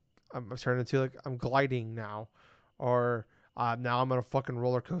 I'm turning into like I'm gliding now, or now I'm on a fucking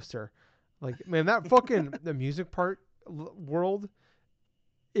roller coaster. Like, man, that fucking the music part world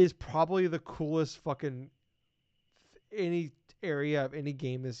is probably the coolest fucking any area of any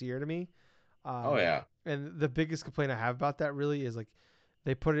game this year to me. Oh yeah. And the biggest complaint I have about that really is like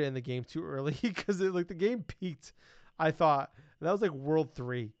they put it in the game too early because like the game peaked. I thought that was like World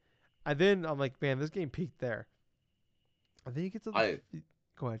 3, and then I'm like, man, this game peaked there. And then you get to the I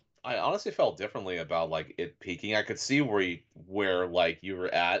go Go ahead. I honestly felt differently about like it peaking. I could see where like you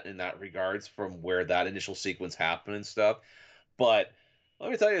were at in that regards from where that initial sequence happened and stuff. But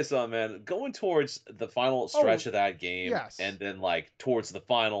let me tell you something, man. Going towards the final Oh, stretch of that game and yes. then like towards the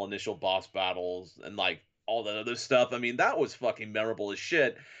final initial boss battles and like all that other stuff, I mean, that was fucking memorable as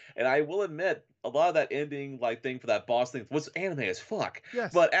shit. And I will admit, a lot of that ending like thing for that boss thing was anime as fuck.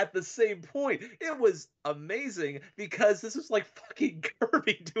 Yes. But at the same point, it was amazing because this is like fucking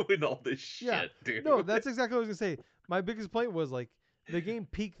Kirby doing all this Yeah. shit, dude. No, that's exactly what I was gonna say. My biggest point was like the game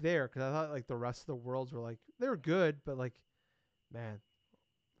peaked there because I thought like the rest of the worlds were like they were good, but like man,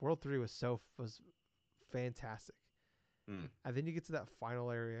 World 3 was fantastic. Hmm. And then you get to that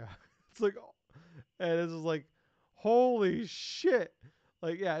final area. It's like and it's just like holy shit.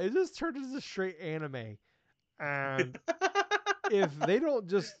 Like yeah, it just turned into straight anime. And if they don't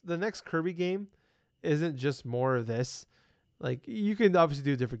just the next Kirby game isn't just more of this, like you can obviously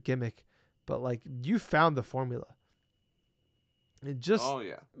do a different gimmick, but like you found the formula. And just Oh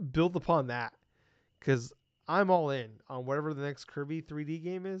yeah. build upon that because I'm all in on whatever the next Kirby 3D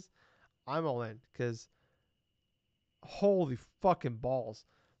game is. I'm all in because holy fucking balls!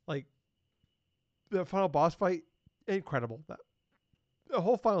 Like the final boss fight, incredible. That the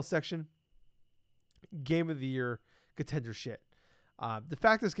whole final section, game of the year contender shit. The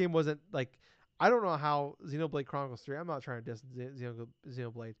fact this game wasn't like I don't know how Xenoblade Chronicles 3. I'm not trying to diss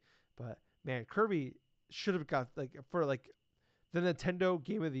Xenoblade, but man, Kirby should have got like for like the Nintendo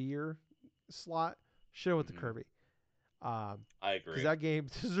Game of the Year slot should have went to Hmm. Kirby. I Because agree. that game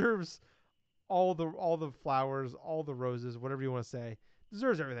deserves all the flowers, all the roses, whatever you want to say,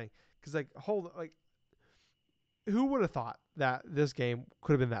 deserves everything. Because like who would have thought that this game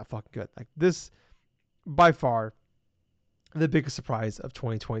could have been that fucking good? Like this by far the biggest surprise of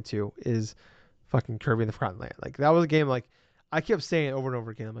 2022 is fucking Kirby and the Forgotten Land. Like that was a game like I kept saying it over and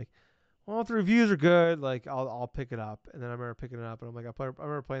over again. I'm like, well, if the reviews are good, like I'll pick it up. And then I remember picking it up, and I'm like, I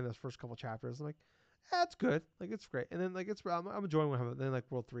remember playing those first couple chapters. I'm like, it's good, like it's great. And then like I'm enjoying what happened. Then like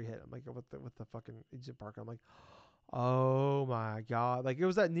World 3 hit. I'm like with the fucking Egypt Park. I'm like, oh my god, like it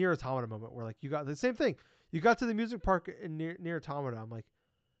was that Near Automata moment where like you got the same thing. You got to the music park in Near Automata. I'm like,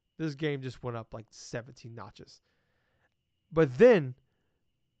 this game just went up like 17 notches. But then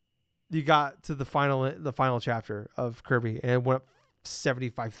you got to the final chapter of Kirby and it went up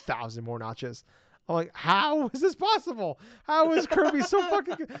 75,000 more notches. I'm like, how is this possible? How is Kirby so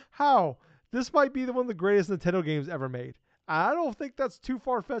fucking good? How? This might be one of the greatest Nintendo games ever made. I don't think that's too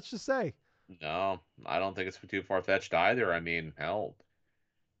far fetched to say. No, I don't think it's too far fetched either. I mean, hell,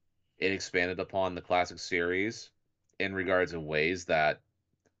 it expanded upon the classic series in regards of ways that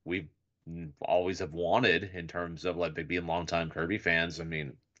we always have wanted in terms of like being longtime Kirby fans. I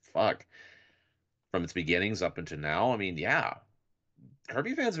mean, fuck, from its beginnings up until now. I mean, yeah,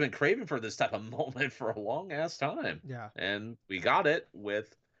 Kirby fans have been craving for this type of moment for a long ass time, Yeah, and we got it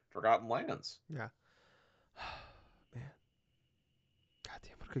with Forgotten Lands. yeah. Man,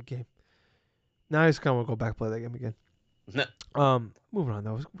 goddamn, what a good game. Now I just kind of want to go back and play that game again. Moving on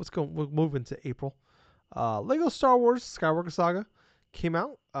though. Let's go. We'll move into April. Lego Star Wars Skywalker Saga came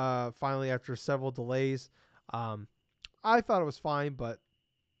out finally after several delays. Um, I thought it was fine, but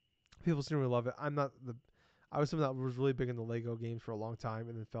people seem to really love it. I'm not the. I was someone that was really big in the Lego games for a long time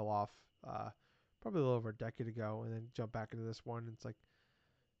and then fell off. Probably a little over a decade ago, and then jumped back into this one. And it's like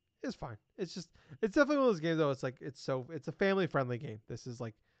it's fine. It's just it's definitely one of those games though. It's like it's a family friendly game. This is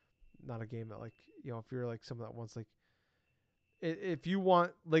like not a game that like if you're like someone that wants like if you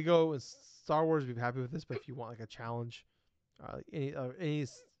want Lego and Star Wars, be happy with this. But if you want like a challenge, like any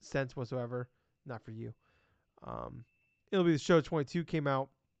sense whatsoever, not for you. Um, it'll be the show 22 came out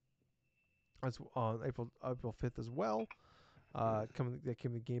as on April 5th as well. Coming that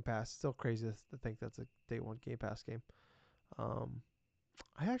came to Game Pass. Still crazy to think that's a day one Game Pass game. Um,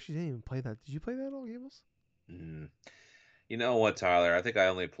 I actually didn't even play that. Did you play that at all, Gables? Mm. You know what, Tyler? I think I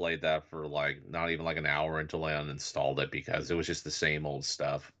only played that for like not even like an hour until I uninstalled it because it was just the same old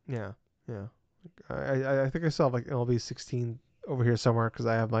stuff. Yeah, yeah. I think I still have like MLB 16 over here somewhere because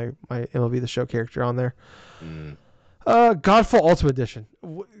I have my MLB The Show character on there. Mm. Godfall Ultimate Edition.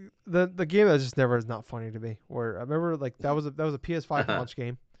 The game that just never is not funny to me. Where I remember like that was a PS5 launch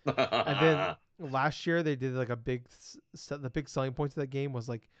game, and then last year they did like a big the big selling point to that game was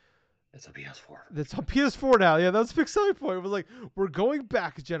like It's a PS4. that's on PS4 now. Yeah, that's a big selling point. It was like we're going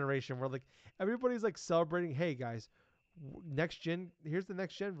back a generation where like everybody's like celebrating. Hey guys, next gen. Here's the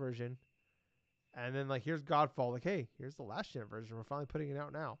next gen version, and then like here's Godfall. Like hey, here's the last gen version. We're finally putting it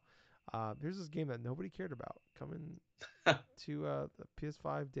out now. Here's this game that nobody cared about coming to the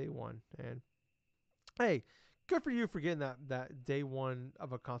PS5 day one. And hey, good for you for getting that day one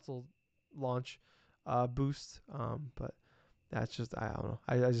of a console launch boost. But that's just I don't know.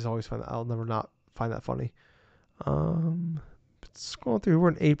 I just always find that I'll never not find that funny. But scrolling through, we're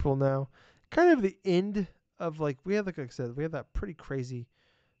in April now. Kind of the end of like we had like I said we had that pretty crazy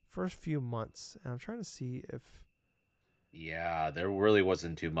first few months, and I'm trying to see if Yeah, there really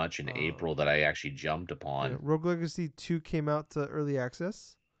wasn't too much in April um that I actually jumped yeah, upon. Rogue Legacy 2 came out to early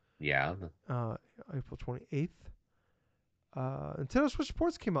access Yeah, uh April 28th. Nintendo Switch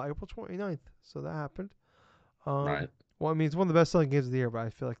Sports came out April 29th, so that happened. Um, right. well, I mean, it's one of the best selling games of the year, but I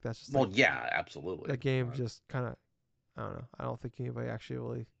feel like that's just like Well, yeah, absolutely. that game just kind of, I don't know. I don't think anybody actually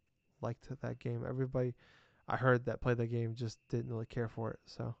really liked that game. Everybody I heard that played that game just didn't really care for it.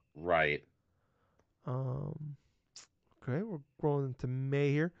 So, Right. um, okay, we're going into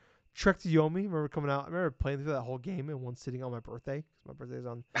May here. Trek to Yomi, remember coming out? I remember playing through that whole game in one sitting on my birthday because my birthday is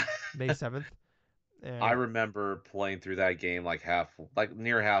on May 7th. I And remember playing through that game like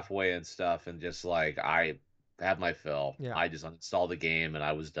near halfway and stuff, and just like I had my fill. yeah, I just uninstalled the game and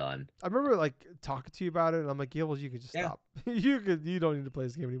I was done. I remember like talking to you about it, and I'm like, yeah, well, you could just Yeah. stop. You don't need to play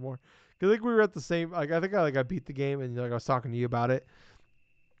this game anymore. Cause I think we were at the same. Like I think I beat the game, and like I was talking to you about it,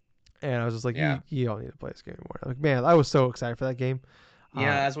 and I was just like, Yeah. you don't need to play this game anymore. Like man, I was so excited for that game.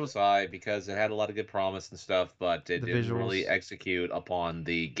 Yeah, Uh, as was I, because it had a lot of good promise and stuff, but it the didn't really visuals, execute upon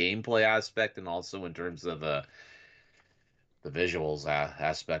the gameplay aspect and also in terms of the visuals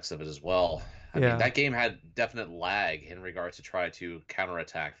aspects of it as well. I mean, yeah, that game had definite lag in regards to try to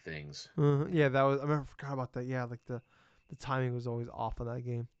counterattack things. yeah, that was. I remember forgot about that. Yeah, like the timing was always off on that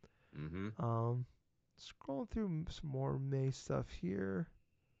game. Hmm. Um, scrolling through some more May stuff here.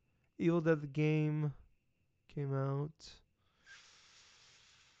 Evil Dead the game came out.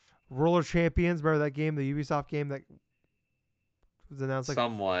 Roller Champions, remember that game, the Ubisoft game that was announced like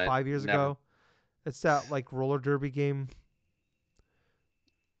Somewhat 5 years never, ago? It's that like roller derby game.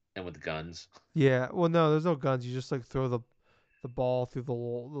 and with guns. Yeah. Well, no, there's no guns. You just like throw the ball through the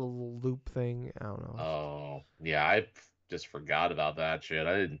little loop thing. I don't know. Oh, yeah, just forgot about that shit.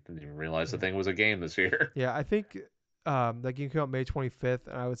 I didn't even realize the Yeah. thing was a game this year. Yeah. I think that game came out May 25th,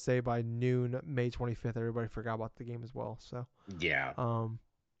 and I would say by noon May 25th, everybody forgot about the game as well. So, Yeah. um,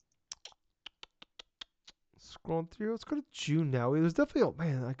 scrolling through, let's go to June now. It was definitely oh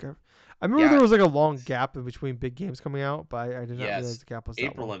man, I remember Yeah, there was like a long gap in between big games coming out, but I did not realize yes. the gap was that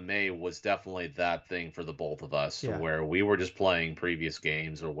April long. and May was definitely that thing for the both of us, to Yeah. where we were just playing previous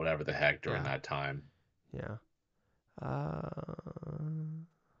games or whatever the heck during Yeah. that time. Yeah.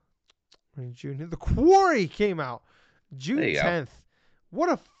 In June. The Quarry came out There June you go. 10th. What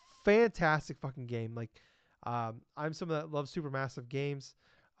a fantastic fucking game! Like, I'm someone that loves supermassive games,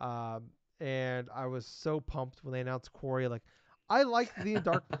 um, and I was so pumped when they announced Quarry. Like, I like the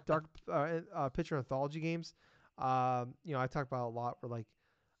dark picture anthology games. I talk about a lot. Where like,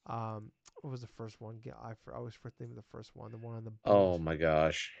 what was the first one? I always forget the name of the first one. The one on the boat. Oh my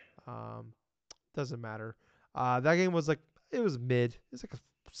gosh. Um, doesn't matter. That game was like it was mid. It's like a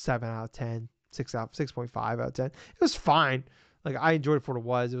 7 out of 10, 6.5 out of 10. It was fine. Like I enjoyed it for what it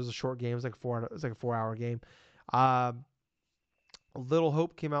was. It was a short game. It was like it was like a 4 hour game. Um, Little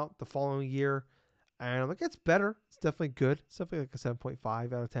Hope came out the following year, and I'm like it's better. It's definitely good. It's definitely like a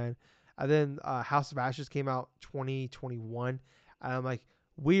 7.5 out of 10. And then House of Ashes came out 2021, and I'm like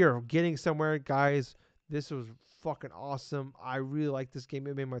we are getting somewhere, guys. This was fucking awesome. I really like this game.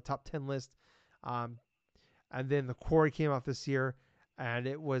 It made my top 10 list. Um, and then the Quarry came out this year, and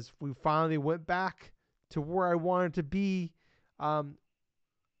we finally went back to where I wanted to be. Um,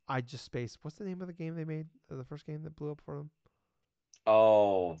 I just spaced. What's the name of the game they made? The first game that blew up for them?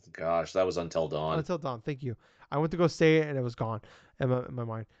 Oh gosh, that was Until Dawn. Until Dawn. Thank you. I went to go say it, and it was gone in my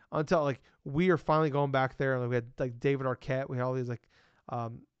mind. Until like we are finally going back there, and like, we had like David Arquette. We had all these like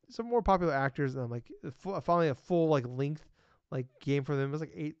some more popular actors, and I'm like finally a full like length like game for them. It was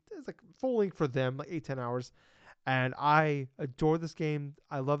like eight. It's like full length for them, like 8-10 hours. And I adore this game.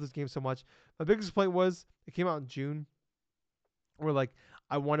 I love this game so much. My biggest complaint was it came out in June. Where like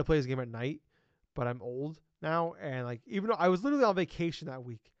I want to play this game at night, but I'm old now, and like even though I was literally on vacation that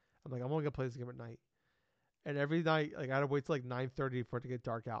week, I'm like I'm only gonna play this game at night. And every night, like I had to wait till like 9:30 for it to get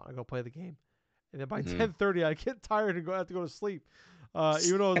dark out. I go play the game, and then by Hmm. 10:30, I get tired and have to go to sleep.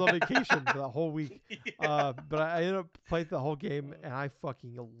 Even though I was on vacation for that whole week, Yeah. but I ended up playing the whole game, and I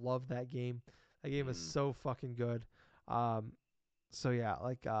fucking love that game. That game is Mm. so fucking good. Um, so yeah,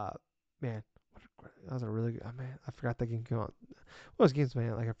 like man, that was a really good. Oh, man, I forgot that game came out. What was games,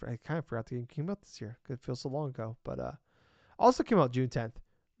 man? Like I kind of forgot the game came out this year. It feels so long ago, but also came out June 10th.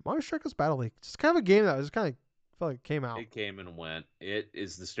 Mario Strikers Battle League, just kind of a game that was just kind of felt like it came out. It came and went. It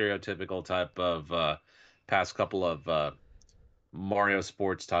is the stereotypical type of past couple of Mario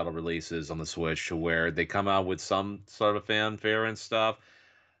sports title releases on the Switch to where they come out with some sort of fanfare and stuff.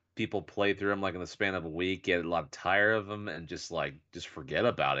 People play through them like in the span of a week, get a lot tired of them, and just forget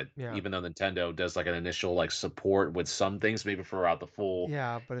about it. Yeah. Even though Nintendo does like an initial like support with some things, maybe for the full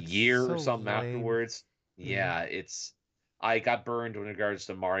Yeah, but it's year or so something lame. afterwards. Yeah. Yeah, it's I got burned in regards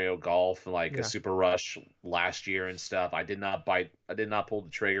to Mario Golf and like a Yeah. Super Rush last year and stuff. I did not pull the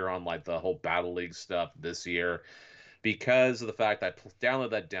trigger on like the whole Battle League stuff this year because of the fact I downloaded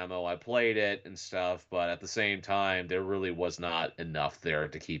that demo, I played it and stuff, but at the same time, there really was not enough there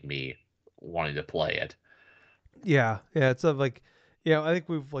to keep me wanting to play it. Yeah. Yeah. It's like, yeah, I think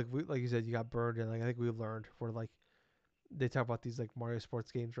like you said, you got burned, and like I think we learned where like they talk about these like Mario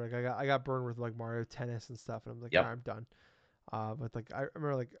sports games. Like I got burned with like Mario Tennis and stuff, and I'm like, all right, Yep. I'm done. But like I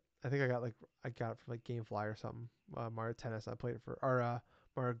remember like I think I got it from like GameFly or something. Mario Tennis. I played it for or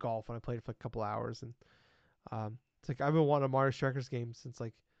Mario Golf, and I played it for like a couple hours, and it's like I've been wanting a Mario Strikers game since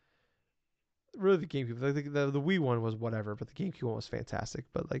like really the GameCube. I think the Wii one was whatever, but the GameCube one was fantastic.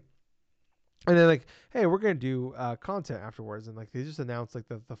 But like, and then like, hey, we're gonna do content afterwards, and like they just announced like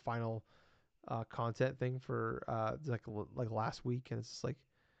the final content thing for like last week, and it's just like,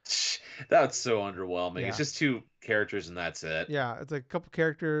 That's so underwhelming. It's yeah, just two characters and that's it. yeah, it's like a couple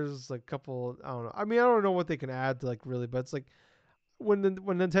characters, like couple, I don't know. I mean, I don't know what they can add to like really, but it's like when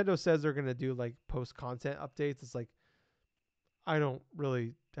Nintendo says they're gonna do like post content updates, it's like I don't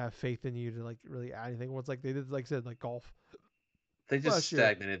really have faith in you to like really add anything. Once like they did, like I said, like golf They just last year,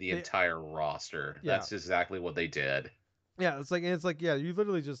 stagnated the they entire roster. yeah, That's exactly what they did. yeah, it's like yeah, you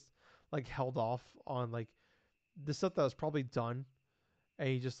literally just like held off on like the stuff that was probably done, and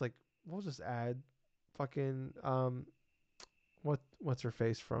you just like we'll just add fucking what's her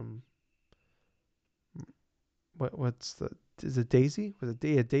face from what's the is it Daisy? Was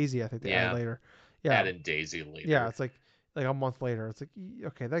it Daisy? I think they added Yeah, later. Yeah, add in Daisy yeah. later. It's like a month later. It's like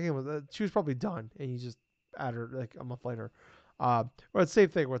okay, that game was she was probably done, and you just add her like a month later. Or it's the same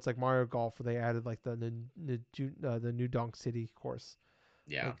thing where it's like Mario Golf, where they added like the new Donk City course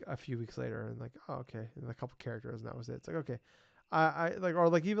Yeah. like a few weeks later, and like oh okay, and a couple characters, and that was it. It's like okay, I like or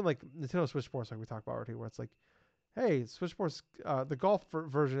like even like Nintendo Switch Sports like we talked about already, where it's like hey, Switch Sports the golf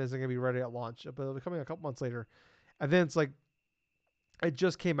version isn't gonna be ready at launch, but it'll be coming a couple months later, and then it's like it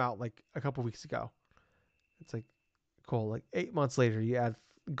just came out like a couple weeks ago. It's like cool. Like 8 months later, you add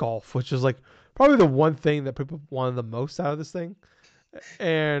golf, which is like probably the one thing that people wanted the most out of this thing.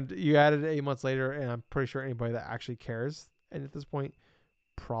 And you added it 8 months later, and I'm pretty sure anybody that actually cares, and at this point,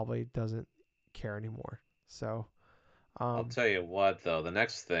 probably doesn't care anymore. So, I'll um, tell you what, though, the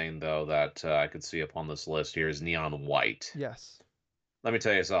next thing, though, that I could see upon this list here is Neon White. yes, Let me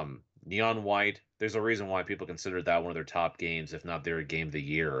tell you something. Neon White, there's a reason why people consider that one of their top games, if not their game of the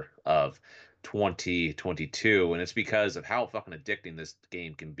year of 2022. And it's because of how fucking addicting this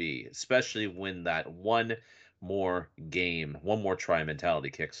game can be, especially when that one more try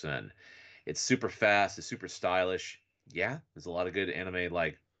mentality kicks in. It's super fast, it's super stylish. Yeah, there's a lot of good anime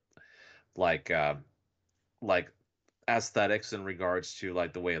like uh like aesthetics in regards to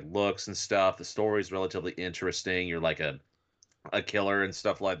like the way it looks and stuff. The story is relatively interesting. You're like a killer and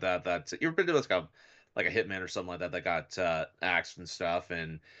stuff like that. That you're pretty much like a hitman or something like that that got axed and stuff.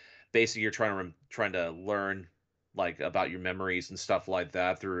 And basically, you're trying to learn like about your memories and stuff like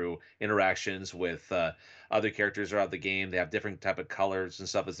that through interactions with other characters throughout the game. They have different type of colors and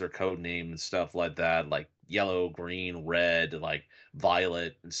stuff as their code name and stuff like that, like yellow, green, red, like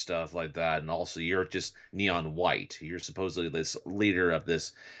violet and stuff like that. And also, you're just neon white. You're supposedly this leader of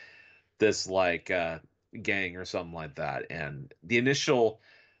this like gang or something like that. And the initial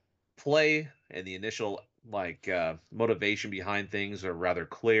play and the initial like motivation behind things are rather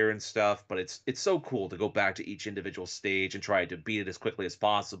clear and stuff, but it's so cool to go back to each individual stage and try to beat it as quickly as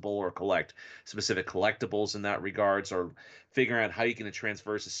possible or collect specific collectibles in that regards or figuring out how you can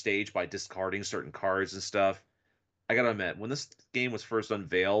transverse a stage by discarding certain cards and stuff. I gotta admit, when this game was first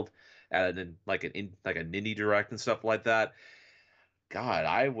unveiled at like an indie direct and stuff like that, God,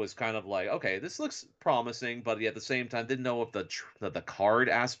 I was kind of like, okay, this looks promising, but at the same time, didn't know if the card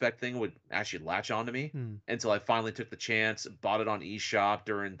aspect thing would actually latch onto me hmm. until I finally took the chance, bought it on eShop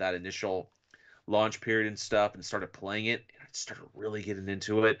during that initial launch period and stuff, and started playing it. And I started really getting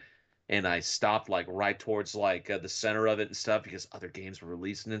into it, and I stopped like right towards like the center of it and stuff because other games were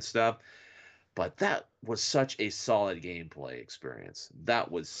releasing and stuff. But that was such a solid gameplay experience. That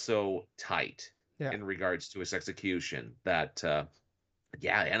was so tight Yeah, in regards to its execution that.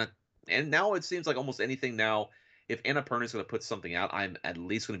 Yeah, and now it seems like almost anything now, if Annapurna's going to put something out, I'm at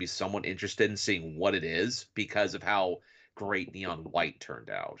least going to be somewhat interested in seeing what it is because of how great Neon White turned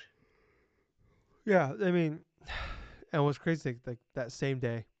out. Yeah, I mean, and what's crazy, like that same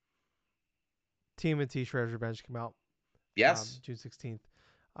day, TMNT Shredder's Revenge came out, Yes, June 16th.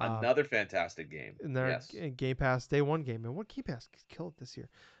 Um, another fantastic game. in their Yes. Game Pass day one game, and what Game Pass killed this year.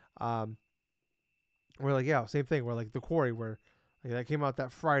 Um, we're like, yeah, same thing. We're like the Quarry, where like that came out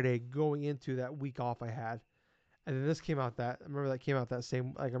that Friday, going into that week off I had, and then this came out that I remember that came out that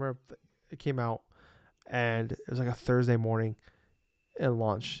same like I remember it came out and it was like a Thursday morning and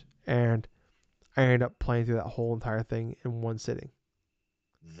launch, and I ended up playing through that whole entire thing in one sitting.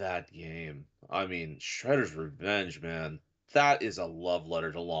 That game. I mean, Shredder's Revenge, man. That is a love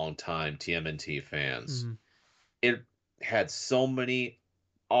letter to longtime TMNT fans. Mm-hmm. It had so many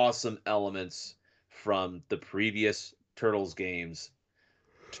awesome elements from the previous Turtles games.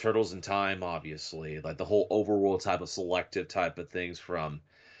 Turtles in Time, obviously, like the whole overworld type of selective type of things from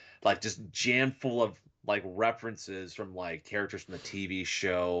like just jam full of like references from like characters from the TV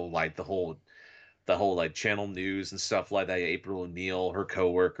show, like the whole like channel news and stuff like that. April O'Neil, her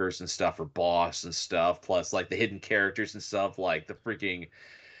coworkers and stuff, her boss and stuff, plus like the hidden characters and stuff, like the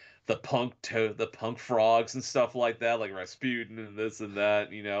punk frogs and stuff like that, like Rasputin and this and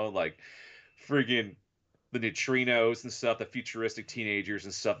that, like freaking the neutrinos and stuff, the futuristic teenagers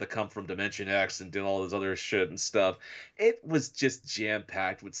and stuff that come from Dimension X and doing all this other shit and stuff. It was just jam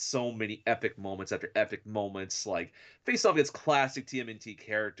packed with so many epic moments after epic moments, like faced off against classic TMNT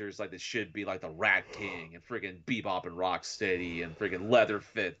characters like this should be, like the Rat King and friggin' Bebop and Rocksteady and friggin'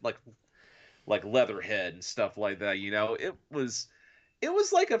 Leatherfit, like Leatherhead and stuff like that. It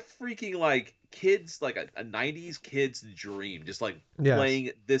was like a freaking like kids like a 90s kid's dream, just like Yes.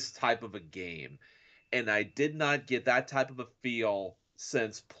 playing this type of a game, and I did not get that type of a feel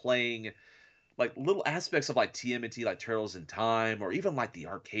since playing like little aspects of like TMNT, like Turtles in Time, or even like the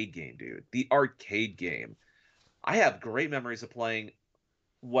arcade game, dude. The arcade game. I have great memories of playing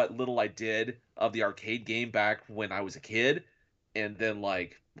what little I did of the arcade game back when I was a kid, and then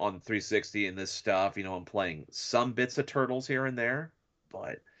like on 360 and this stuff, I'm playing some bits of Turtles here and there,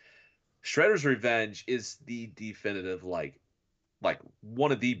 but Shredder's Revenge is the definitive like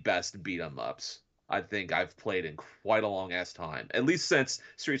one of the best beat 'em ups I think I've played in quite a long ass time. At least since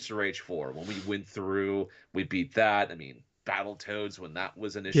Streets of Rage 4. When we went through, we beat that. I mean, Battletoads when that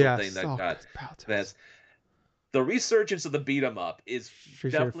was initial thing Yes. that Oh, got Battletoads. that's the resurgence of the beat 'em up is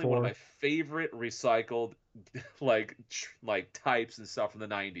Street Fighter definitely one of my 4. favorite recycled like types and stuff from the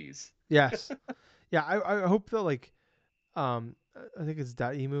 90s. Yes. Yeah. I hope that like I think it's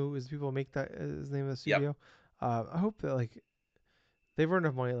Emu is the people who make that is the name of the Yep. studio. I hope that like they've earned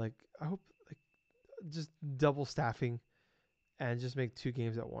enough money. Like I hope like just double staffing and just make two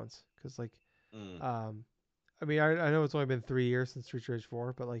games at once. Because like Mm. um, I mean I know it's only been 3 years since Street Rage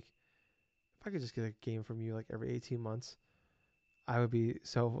 4, but like if I could just get a game from you like every 18 months, I would be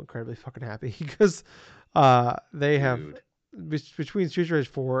so incredibly fucking happy because they have Dude. between Street Rage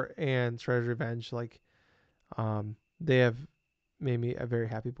 4 and Shredder's Revenge, like they have made me a very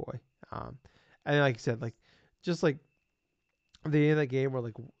happy boy. Um, and like you said, like just like the end of the game where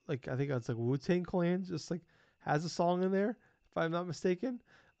like I think it's like Wu Tang Clan just like has a song in there if I'm not mistaken.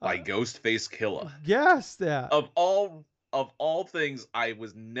 By Uh, Ghostface Killer. yes, yeah, Of all things, I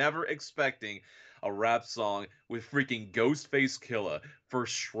was never expecting a rap song with freaking Ghostface Killer for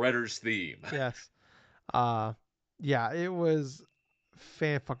Shredder's theme. yes, uh, yeah, it was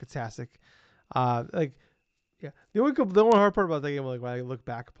fan fucking tastic. Like yeah, the only hard part about the game, like when I look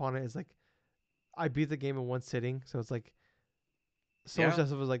back upon it, is like I beat the game in one sitting, so it's like so much Yeah.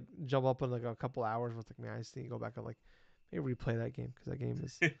 stuff was like jump up in like a couple hours. Where it's like, man, I just need to go back and like maybe replay that game because that game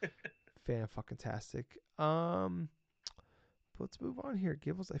is fan fucking tastic. Let's move on here.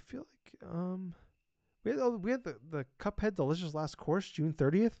 Gibbles, I feel like we had the Cuphead Delicious Last Course June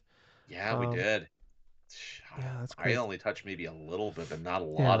 30th. Yeah, we Um, did. yeah, that's I crazy. only touched maybe a little bit, but not a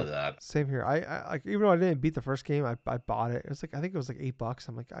lot Yeah, of that. same here. I like even though I didn't beat the first game, I bought it. It was like I think it was like $8.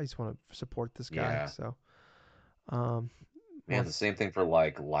 I'm like I just want to support this guy. Yeah. So um, Man, well, the same thing for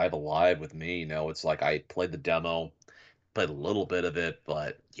like Live Alive with me, it's like I played the demo, played a little bit of it,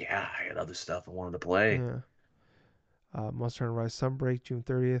 but yeah, I had other stuff I wanted to play. yeah. Monster Hunter Rise Sunbreak June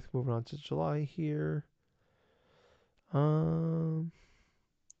 30th. Moving on to July here. Um,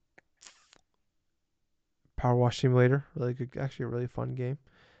 Power Wash Simulator, really good, actually a really fun game.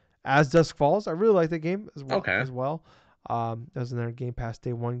 As Dusk Falls, I really like that game as well. Okay. That was in their Game Pass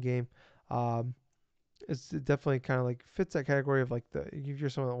Day One game. Um, it's definitely kind of like fits that category of like if you're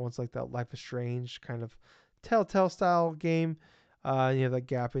someone that wants like that Life is Strange kind of Telltale style game, and you have that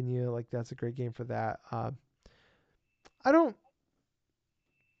gap in you, like that's a great game for that. I don't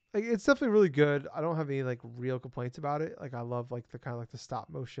like it's definitely really good. I don't have any like real complaints about it. Like I love like the kind of like the stop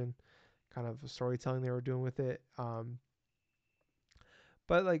motion kind of storytelling they were doing with it.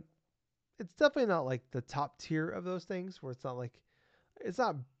 But like it's definitely not like the top tier of those things where it's not like it's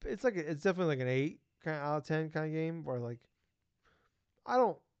not it's like it's definitely like an 8 kind of out of 10 kind of game where like I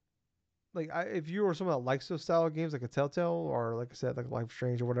don't if you were someone that likes those style of games like a Telltale or like I said like Life is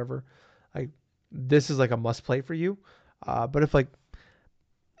Strange or whatever, like this is like a must play for you. But if like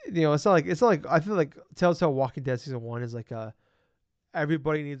it's not like I feel like Telltale Walking Dead season 1 is like a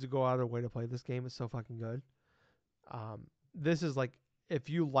everybody needs to go out of their way to play this game. It's so fucking good. This is like if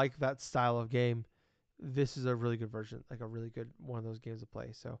you like that style of game, this is a really good version, like a really good one of those games to play.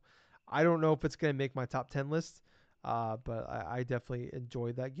 So I don't know if it's gonna make my top 10 list, but I definitely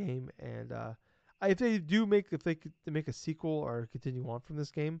enjoyed that game. And if they do if they could make a sequel or continue on from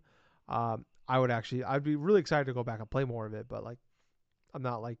this game, I'd be really excited to go back and play more of it. But like I'm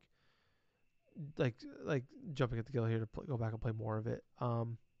not like like jumping at the gill here to go back and play more of it.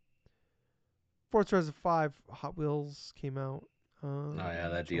 Forza 5 Hot Wheels came out Oh yeah,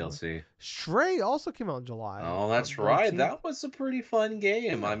 that July. DLC. Stray also came out in July Oh, that's right. 19th. That was a pretty fun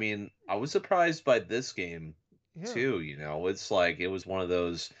game. I Yeah, mean, I was surprised by this game yeah, too, you know. It's like it was one of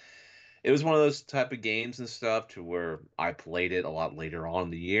those type of games and stuff to where I played it a lot later on in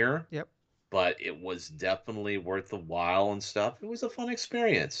the year, yep, but it was definitely worth the while and stuff. It was a fun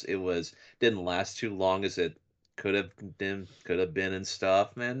experience. It was didn't last too long as it could have been and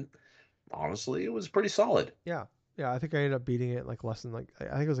stuff, man. Honestly, it was pretty solid. yeah, yeah. I think I ended up beating it in like less than like I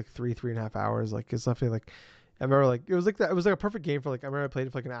think it was like 3.5 hours. Like it's definitely like I remember like it was like that. It was like a perfect game for like I remember I played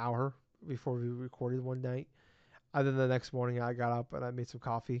it for like an hour before we recorded one night. And then the next morning I got up and I made some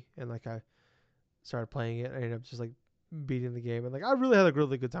coffee and like I started playing it. I ended up just like beating the game and like I really had a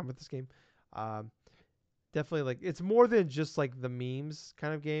really good time with this game. Um, Definitely like it's more than just like the memes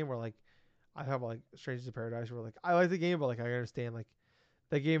kind of game where like I have like Strangers in Paradise where like I like the game but like I understand like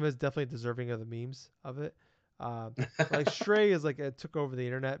the game is definitely deserving of the memes of it. Um, like Stray is like it took over the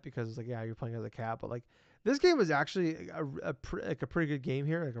internet because it's like yeah you're playing as a cat but like this game is actually like a pretty good game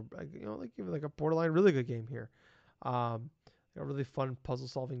here like like even like a borderline really good game here. Um, a really fun puzzle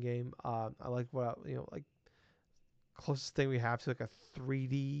solving game. I like what like closest thing we have to like a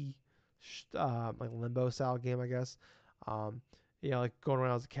 3D like limbo style game, I guess. Um, like going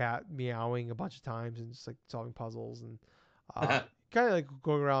around as a cat, meowing a bunch of times and just like solving puzzles and kind of like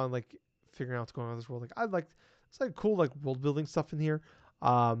going around like figuring out what's going on in this world. Like I like it's like cool like world building stuff in here.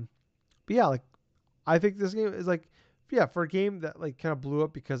 Um, but yeah, like I think this game is like yeah for a game that like kind of blew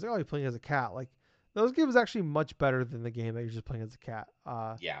up because oh you're playing as a cat like those games actually much better than the game that you're just playing as a cat.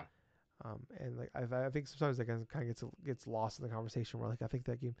 Yeah. And like I think sometimes that kind of gets lost in the conversation where like I think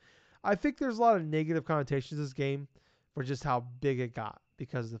that game, I think there's a lot of negative connotations to this game for just how big it got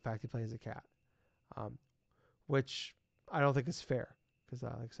because of the fact he plays as a cat, um, which I don't think is fair because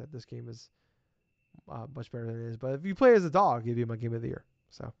like I said, this game is much better than it is. But if you play as a dog, it'd be my game of the year.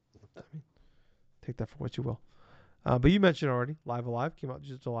 So I mean, take that for what you will. But you mentioned already, Live Alive came out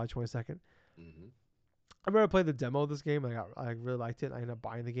just July 22nd. Hmm. I remember I played the demo of this game. I really liked it. I ended up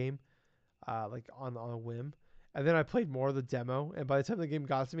buying the game like on a whim. And then I played more of the demo, and by the time the game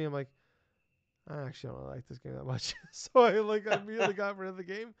got to me, I'm like, I actually don't like this game that much. So I immediately got rid of the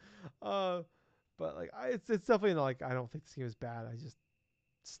game. Uh, but like it's definitely not like I don't think this game is bad.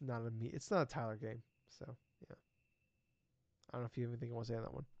 It's not a Tyler game. So yeah, I don't know if you have anything you want to say on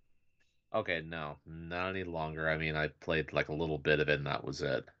that one. Okay, no, not any longer. I mean, I played like a little bit of it, and that was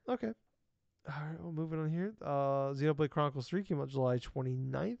it. Okay. All right, well, moving on here. Xenoblade Chronicles 3 came out July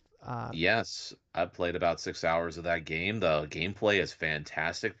 29th. Yes, I played about 6 hours of that game. The gameplay is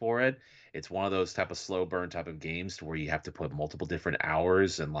fantastic for it. It's one of those type of slow burn type of games to where you have to put multiple different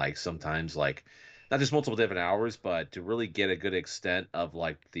hours and like sometimes like not just multiple different hours, but to really get a good extent of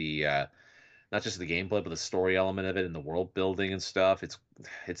like the not just the gameplay, but the story element of it and the world building and stuff.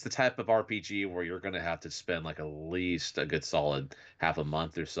 It's the type of RPG where you're gonna have to spend like at least a good solid half a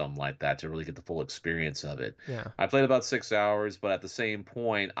month or something like that to really get the full experience of it. Yeah. I played about 6 hours, but at the same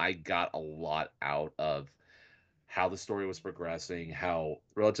point, I got a lot out of how the story was progressing, how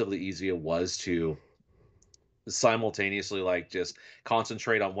relatively easy it was to simultaneously like just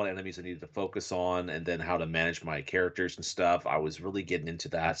concentrate on what enemies I needed to focus on and then how to manage my characters and stuff. I was really getting into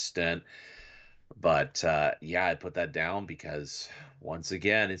that stint, but yeah, I put that down because once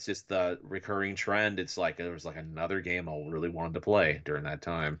again, it's just the recurring trend. It's like there was like another game I really wanted to play during that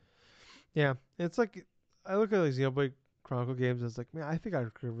time. Yeah. It's like I look at like Xenoblade Chronicle games and it's like, man, I think I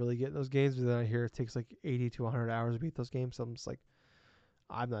could really get in those games, but then I hear it takes like 80 to 100 hours to beat those games. So I'm just like,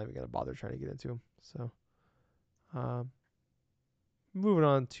 I'm not even gonna bother trying to get into them. So, um, moving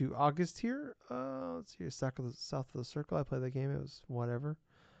on to August here. Let's see, South of the Circle. I played that game. It was whatever.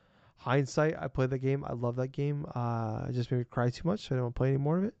 Hindsight, I played that game. I love that game. It just made me cry too much, so I don't want to play any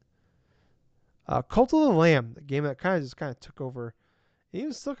more of it. Cult of the Lamb, the game that kind of took over.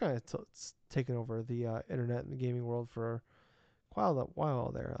 Even still kind of taking over the internet and the gaming world for a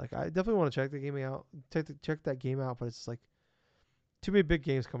while there. Like I definitely want to check the gaming out, check that game out, but it's just like too many big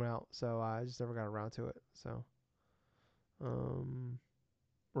games coming out, so I just never got around to it. So, um,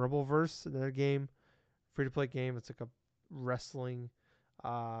 Rebelverse, another game, free to play game. It's like a wrestling,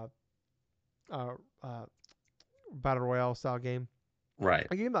 uh, uh, uh, battle royale style game. Right.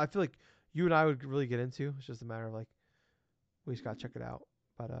 A game that I feel like you and I would really get into. It's just a matter of like we just gotta check it out.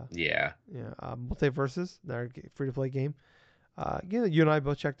 But Yeah. yeah, Multiverses, another free to play game. Again, that you and I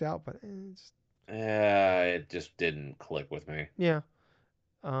both checked out, but it's It just didn't click with me. yeah.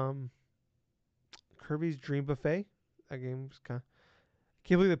 Um, Kirby's Dream Buffet. That game's kind of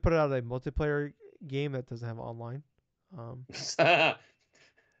can't believe they put out a multiplayer game that doesn't have online. Um,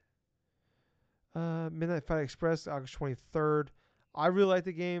 Midnight Fight Express, August 23rd. I really like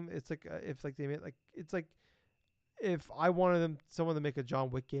the game. It's like if like they made like it's like if I wanted someone to make a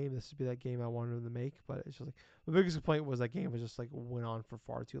John Wick game, this would be that game I wanted them to make. But it's just like the biggest complaint was that game was just like went on for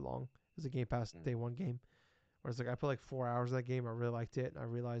far too long. It was a Game Pass day one game. Whereas like I put like 4 hours in that game. I really liked it, and I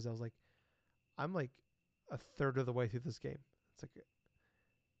realized I was like, I'm like a third of the way through this game. It's like,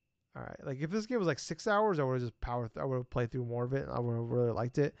 all right, like if this game was like 6 hours, I would have just I would have played through more of it, and I would have really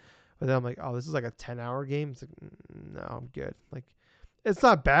liked it. But then I'm like, oh, this is like a 10-hour game. It's like, no, I'm good. Like, it's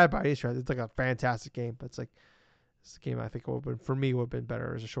not bad by any stretch. It's like a fantastic game, but it's like this game I think would have been for me would have been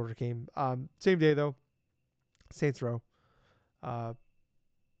better as a shorter game. Same day though, Saints Row. Uh,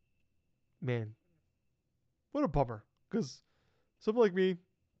 man, what a bummer. Because someone like me,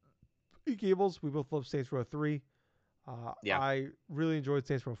 E Gables, we both love Saints Row 3. Yeah. I really enjoyed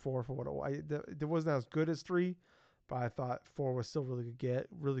Saints Row 4 for what it wasn't as good as 3, but I thought 4 was still really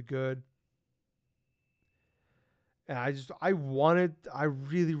good. And I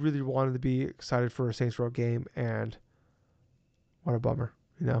really, really wanted to be excited for a Saints Row game, and what a bummer,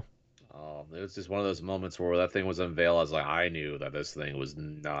 you know? It was just one of those moments where that thing was unveiled. I was like, I knew that this thing was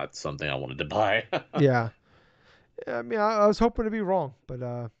not something I wanted to buy. Yeah. I mean, I was hoping to be wrong,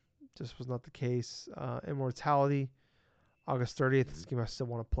 but just was not the case. Immortality, August 30th. This game I still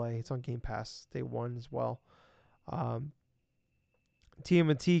want to play. It's on Game Pass day one as well. Um,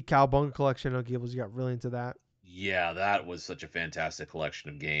 TMNT Cowabunga Collection. No Gables, you got really into that. Yeah, that was such a fantastic collection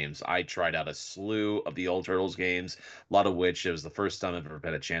of games. I tried out a slew of the old Turtles games, a lot of which it was the first time I've ever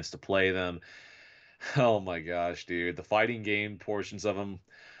had a chance to play them. Oh my gosh, dude. The fighting game portions of them.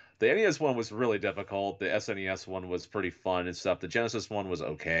 The NES one was really difficult. The SNES one was pretty fun and stuff. The Genesis one was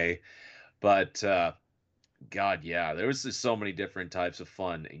okay. But God, yeah, there was just so many different types of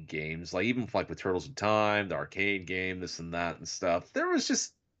fun in games. Like even like with Turtles in Time, the arcade game, this and that and stuff. There was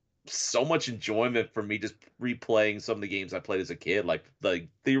just so much enjoyment for me just replaying some of the games I played as a kid, like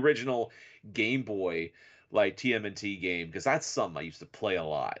the original Game Boy, like TMNT game, because that's something I used to play a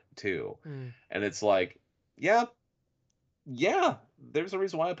lot too. Mm. And it's like, yeah, yeah, there's a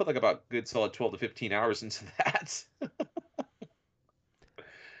reason why I put like about good solid 12 to 15 hours into that.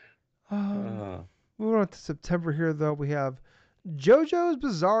 Um, uh, Moving on to September here, though, we have JoJo's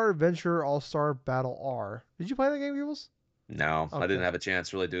Bizarre Adventure All Star Battle R. Did you play that game, Gables? no, I didn't Okay. have a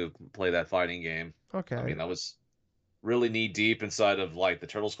chance really to play that fighting game. I Okay. mean, that was really knee deep inside of like the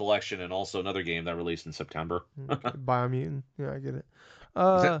Turtles collection and also another game that released in September. Okay. Biomutant. Yeah, I get it.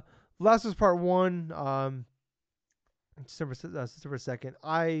 Uh, Last was part one. December 2nd.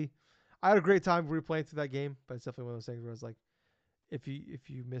 I had a great time replaying through that game, but it's definitely one of those things where it's like, if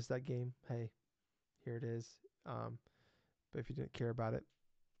you missed that game, hey, here it is. Um, but if you didn't care about it,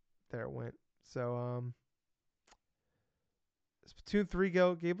 there it went. So Splatoon 3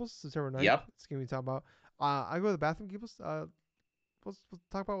 Gables, September 9th. Yep. It's gonna be talking about. I go to the bathroom, Gables. Let's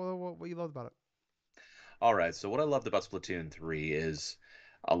talk about what you loved about it. All right. So what I loved about Splatoon 3 is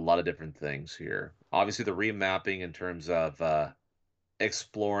a lot of different things here. Obviously, the remapping in terms of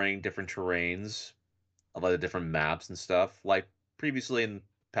exploring different terrains, a lot of different maps and stuff. Like previously in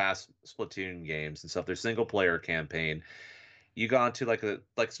past Splatoon games and stuff, their single player campaign, you got into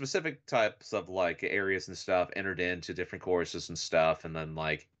like specific types of like areas and stuff, entered into different courses and stuff, and then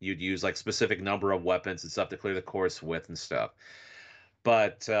like you'd use like specific number of weapons and stuff to clear the course with and stuff.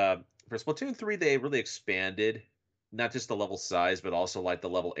 But for Splatoon 3, they really expanded not just the level size, but also like the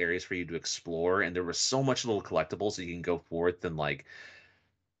level areas for you to explore. And there was so much little collectibles that you can go forth and like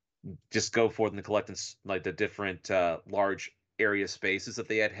just go forth and collect like the different large area spaces that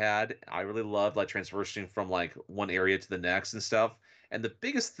they had. I really loved like traversing from like one area to the next and stuff. And the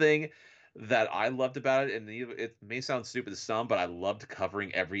biggest thing that I loved about it, and it may sound stupid to some, but I loved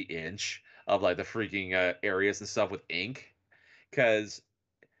covering every inch of like the freaking areas and stuff with ink, because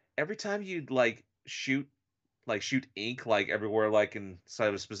every time you'd shoot ink like everywhere like inside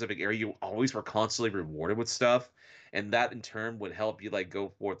of a specific area, you always were constantly rewarded with stuff, and that in turn would help you like go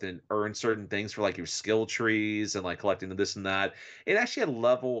forth and earn certain things for like your skill trees and like collecting this and that. It actually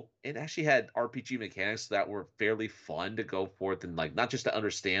had RPG mechanics that were fairly fun to go forth and like not just to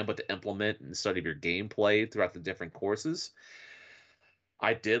understand but to implement and study your gameplay throughout the different courses.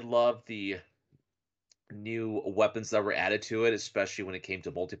 I did love the new weapons that were added to it, especially when it came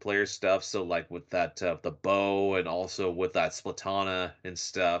to multiplayer stuff. So like with that the bow and also with that splatana and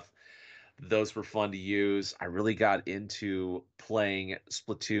stuff, those were fun to use. I really got into playing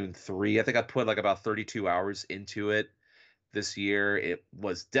Splatoon 3. I think I put like about 32 hours into it this year. It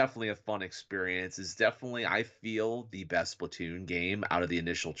was definitely a fun experience. It's definitely, I feel, the best Splatoon game out of the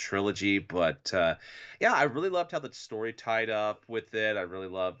initial trilogy. But yeah, I really loved how the story tied up with it. I really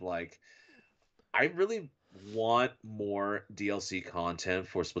loved like I really want more DLC content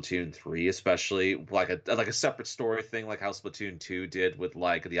for Splatoon 3, especially like a separate story thing like how Splatoon 2 did with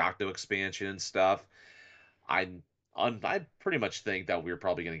like the Octo expansion and stuff. I I pretty much think that we're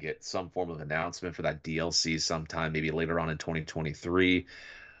probably going to get some form of announcement for that DLC sometime, maybe later on in 2023.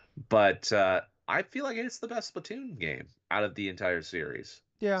 But I feel like it's the best Splatoon game out of the entire series.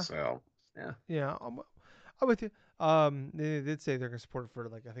 Yeah, So, yeah. yeah, I'm with you. They did say they're gonna support it for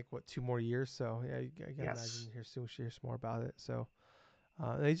like I think what 2 more years. So yeah, I can imagine Yes. here soon we'll hear some more about it. So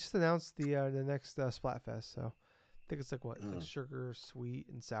they just announced the next Splatfest. So I think it's like what like Mm, sugar, sweet,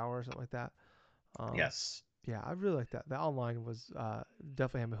 and sour or something like that. Um, yes. yeah, I really like that. The online was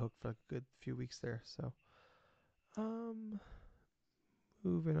definitely had me hooked for a good few weeks there. So um,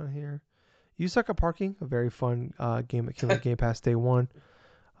 moving on here. You Suck at Parking, a very fun game that came out Game Pass day one.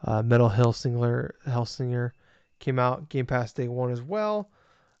 Metal Hellsinger came out Game Pass day one as well.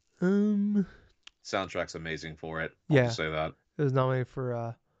 Um, Soundtrack's amazing for it. I'll yeah, just say that. it was nominated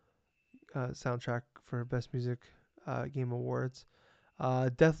for soundtrack for Best Music Game Awards.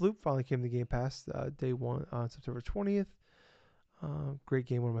 Deathloop finally came to Game Pass day one on September 20th. Great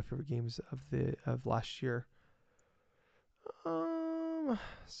game, one of my favorite games of last year.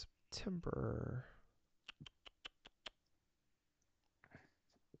 September.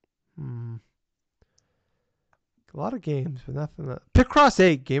 Hmm. A lot of games, but nothing. Picross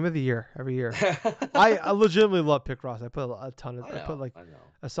 8 Game of the Year every year. I legitimately love Picross. I put a ton of. I I put know, like I know.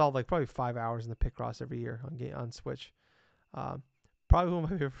 I saw like probably 5 hours in the Picross every year on Switch. Um, probably one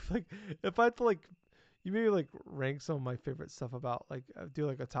of my favorite. Like if I had to like, you maybe like rank some of my favorite stuff about like do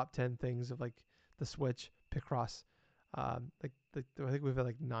like a top 10 things of like the Switch Picross. Like I think we've had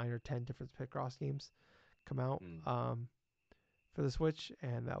like 9 or 10 different Picross games come out Mm. for the Switch,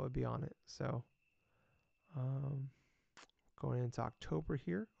 and that would be on it. So um, going into October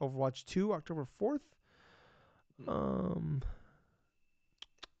here, Overwatch 2, October 4th. Mm. Um,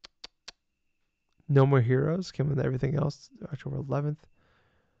 No More Heroes came with everything else October 11th.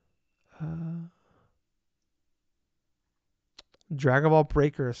 Uh, Dragon Ball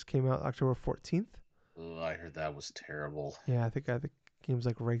Breakers came out October 14th. Ugh, I heard that was terrible. Yeah, I think the game's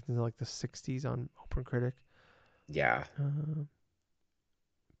like ranked into like the 60s on OpenCritic. Yeah. Uh,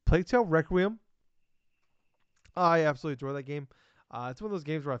 Plague Tale Requiem. I absolutely enjoy that game. It's one of those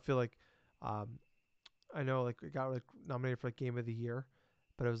games where I feel like um, I know like it got like nominated for like Game of the Year,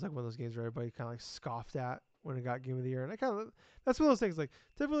 but it was like one of those games where everybody kind of like scoffed at when it got Game of the Year, and I kind of that's one of those things like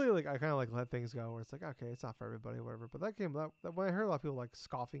typically like I kind of like let things go where it's like okay it's not for everybody whatever. But that game that when I heard a lot of people like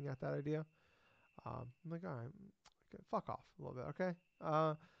scoffing at that idea, I'm like all right, okay, fuck off a little bit, okay.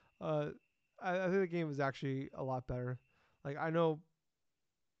 Uh, uh, I think the game is actually a lot better. Like I know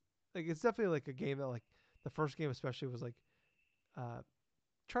like it's definitely like a game that like the first game especially was like uh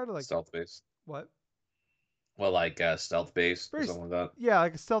try to like Stealth based. what Well, like stealth based or very something like that. yeah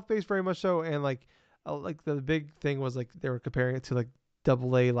like stealth based very much so and like the big thing was like they were comparing it to like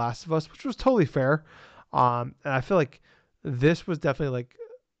double A Last of Us which was totally fair and I feel like this was definitely like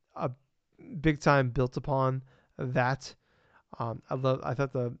a big time built upon that I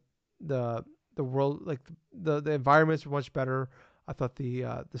thought the the world like the environments were much better. I thought the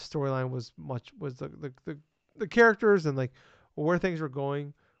storyline was the characters and like where things were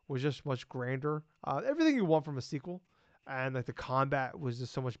going was just much grander. Everything you want from a sequel, and like the combat was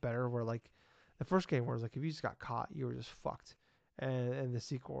just so much better. Where like the first game was like if you just got caught, you were just fucked, and the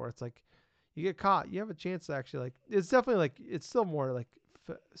sequel where it's like you get caught, you have a chance to actually like it's definitely like it's still more like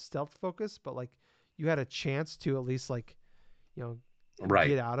stealth focused, but like you had a chance to at least like you know Right.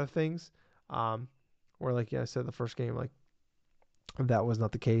 get out of things. Um, where like yeah, I said the first game like that was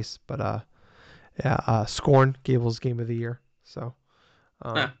not the case. But yeah, Scorn, Gable's game of the year. So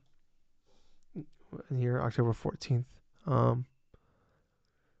Huh. um, here October 14th. Um,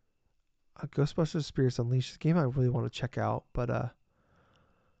 Ghostbusters Spirits Unleashed, a game I really want to check out, but I'm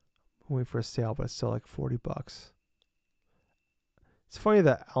waiting for a sale, but it's still like $40. It's funny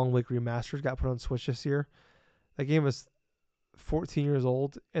that Alan Wake Remastered got put on Switch this year. That game is 14 years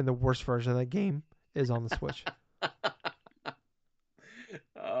old, and the worst version of that game is on the Switch.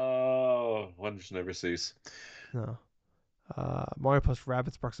 Oh, wonders never cease. No. Mario plus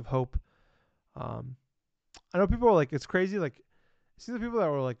Rabbids Sparks of Hope. Um, I know people are like, it's crazy. Like, see the people that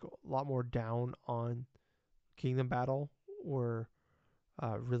were like a lot more down on Kingdom Battle were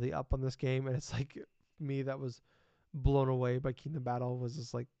really up on this game, and it's like me that was blown away by Kingdom Battle was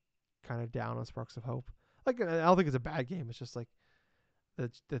just like kind of down on Sparks of Hope. Like, I don't think it's a bad game. It's just like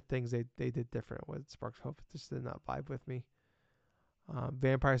the things they did different with Sparks of Hope just did not vibe with me.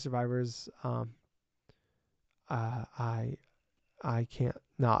 Vampire Survivors. I can't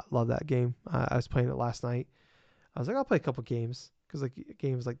not love that game. I was playing it last night. I was like, I'll play a couple games because like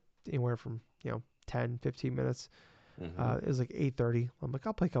games like anywhere from 10, 15 minutes. Hmm. It was like 8:30. I'm like,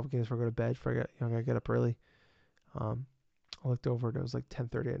 I'll play a couple games before I go to bed. Before I get, I gotta get up early. Um, I looked over and it was like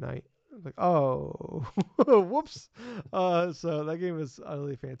 10:30 at night. I was like, oh, whoops. So that game is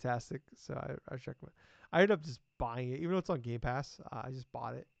utterly fantastic. So I checked my. I ended up just buying it, even though it's on Game Pass. I just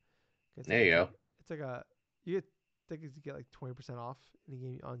bought it. There you go. It's like a you get tickets to get like 20% off in the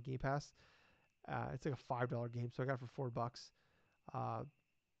game on Game Pass. It's like a $5 game, so I got it for $4. Uh,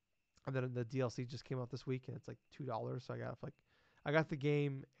 and then the DLC just came out this week, and it's like $2. So I got the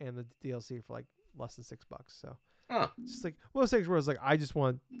game and the DLC for like less than $6. So Huh. it's just like one of those things where it's like I just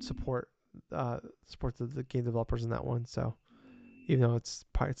want to support the game developers in that one. So even though it's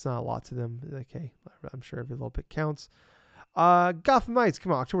not a lot to them, like hey, I'm sure every little bit counts. Gotham Knights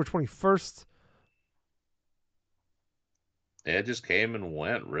come out October 21st. It just came and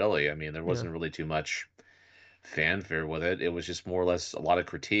went, really. I mean, there Yeah, wasn't really too much fanfare with it. It was just more or less a lot of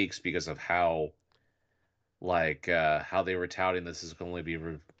critiques because of how they were touting this is going to be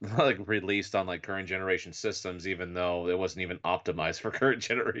like released on like current generation systems, even though it wasn't even optimized for current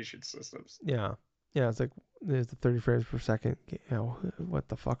generation systems. yeah, yeah. It's like there's the 30 frames per second. What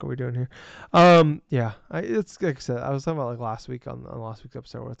the fuck are we doing here? Yeah. It's like I said. I was talking about like last week on last week's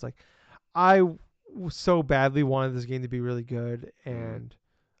episode where it's like I so badly wanted this game to be really good, Mm. and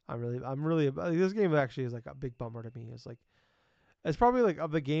I'm really this game actually is like a big bummer to me. It's probably like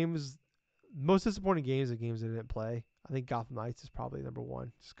of the games most disappointing games the games I didn't play. I think Gotham Knights is probably number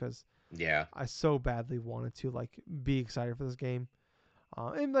one, just because Yeah. I so badly wanted to like be excited for this game.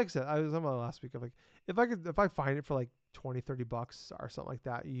 And like I said, I was talking about last week of like if I find it for like 20, $30 or something like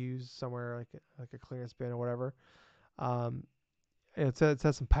that, use somewhere like a clearance bin or whatever. Um, it's had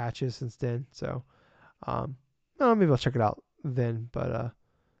some patches since then, so maybe I'll check it out then. But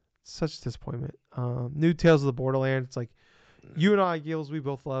such a disappointment. New Tales of the Borderland. It's like you Mm. and I, Gills, we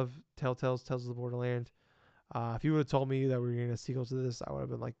both love Tales of the Borderland. If you would have told me that we were getting a sequel to this, I would have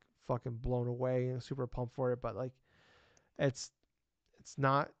been like fucking blown away and super pumped for it. But like, it's it's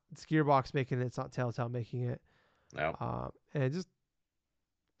not it's Gearbox making it. It's not Telltale making it. No. And it just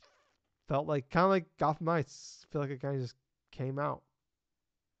felt like kind of like Gotham Knights. I feel like it kind of just came out.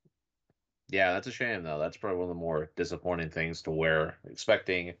 Yeah, that's a shame though. That's probably one of the more disappointing things to where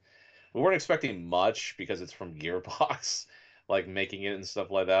expecting we weren't expecting much because it's from Gearbox, like making it and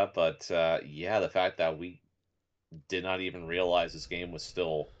stuff like that. But yeah, the fact that we did not even realize this game was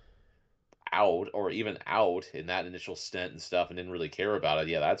still out or even out in that initial stint and stuff and didn't really care about it.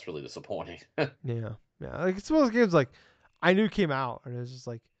 Yeah, that's really disappointing. Yeah, yeah. Like it's one of those games like I knew came out, and it was just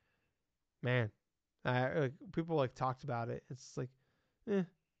like, man, like people like talked about it. It's like,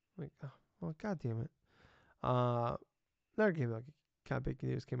 like oh, well, god damn it. Uh, Another game like kind of big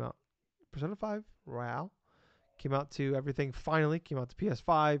news came out. Persona 5 Royale came out to everything. Finally came out to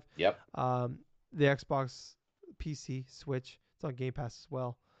PS5, Yep. um, the Xbox, PC, Switch. It's on Game Pass as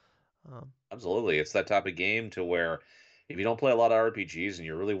well. Um, Absolutely. It's that type of game to where if you don't play a lot of RPGs and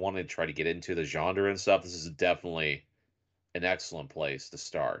you really want to try to get into the genre and stuff, this is definitely an excellent place to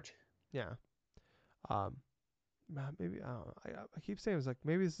start. yeah. Um, Maybe I don't know. I keep saying it's like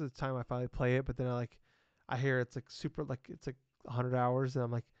maybe this is the time I finally play it, but then I hear it's like super like it's like 100 hours, and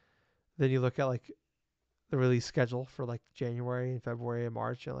I'm like, then you look at like the release schedule for like January and February and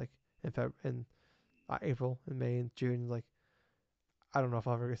March and like in April and May and June, like I don't know if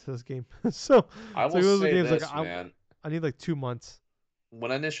I'll ever get to this game. So I it's like will those are say games like this, man. I need like 2 months.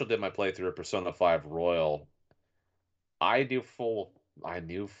 When I initially did my playthrough of Persona 5 Royal, I knew full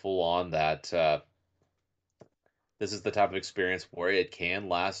on that this is the type of experience where it can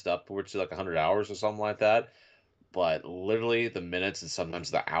last upwards to like 100 hours or something like that, but literally the minutes and sometimes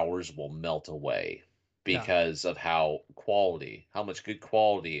the hours will melt away Yeah, because of how much good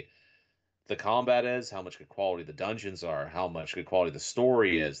quality the combat is, how much good quality the dungeons are, how much good quality the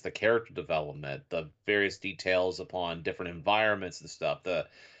story is, the character development, the various details upon different environments and stuff, the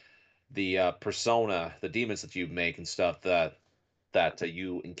persona, the demons that you make and stuff that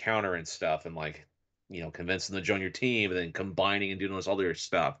you encounter and stuff, and like convincing them to join your team, and then combining and doing this other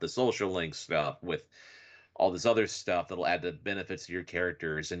stuff, the social link stuff with all this other stuff that'll add to benefits to your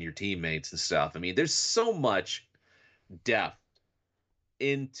characters and your teammates and stuff. I mean, there's so much depth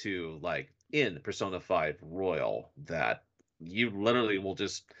into like in Persona 5 Royal that you literally will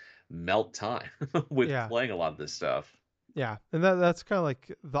just melt time with yeah, playing a lot of this stuff. yeah. And that's kind of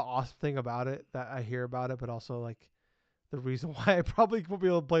like the awesome thing about it that I hear about it, but also like the reason why I probably won't be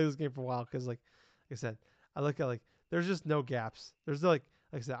able to play this game for a while because like I said, I look at like there's just no gaps. There's no, like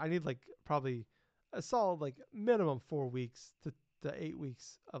I said, I need like probably a solid like minimum 4 weeks to 8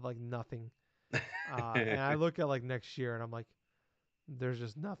 weeks of like nothing. And I look at like next year and I'm like, there's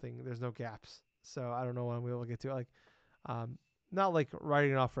just nothing. There's no gaps. So I don't know when I'm able to get to it. Like, um, not like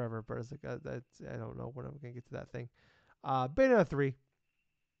writing it off forever, but it's like that's I don't know when I'm gonna get to that thing. Bayonetta 3,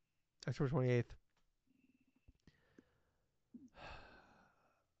 October 28th.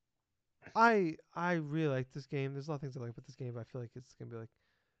 I really like this game. There's a lot of things I like about this game, but I feel like it's gonna be like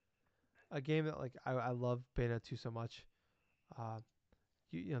a game that like I love Bayonetta 2 so much. Uh,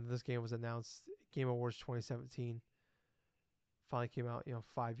 this game was announced Game Awards 2017. Finally came out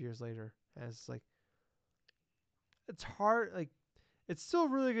 5 years later, and it's like it's hard. Like it's still a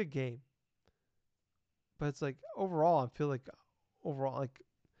really good game, but it's like overall I feel like overall like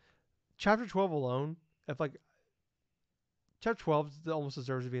Chapter 12 alone, if like Chapter 12 almost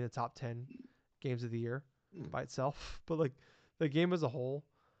deserves to be in the top 10 games of the year by itself, but like the game as a whole,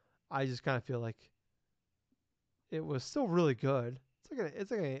 I just kind of feel like it was still really good. Like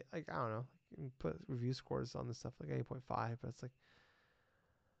I don't know, you can put review scores on this stuff like 8.5, but it's like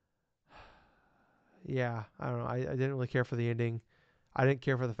yeah, I don't know. I didn't really care for the ending. I didn't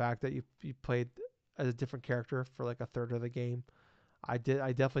care for the fact that you played as a different character for like a third of the game. I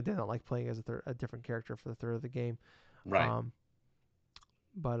definitely didn't like playing as a different character for the third of the game. Right. Um,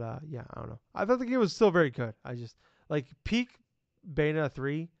 but yeah, I don't know. I thought the game was still very good. I just like peak Bayonetta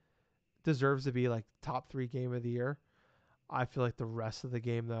 3 deserves to be like top 3 game of the year. I feel like the rest of the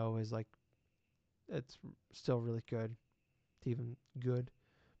game though is like it's still really good, even good.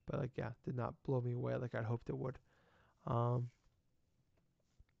 But like yeah, did not blow me away like I'd hoped it would. Um,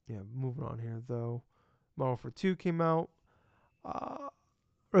 yeah, moving on here though. Model Warfare 2 came out. Uh,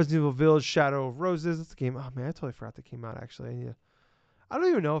 Resident Evil Village Shadow of Roses. That's the game. Oh man, I totally forgot that came out actually. I don't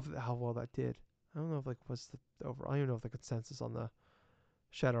even know how well that did. I don't know if like what's the overall. I don't even know if the consensus on the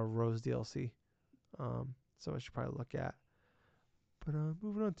Shadow of Rose DLC. So I should probably look at. But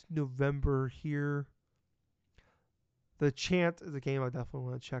moving on to November here. The Chant is a game I definitely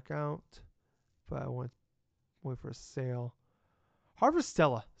want to check out, but I want to wait for a sale.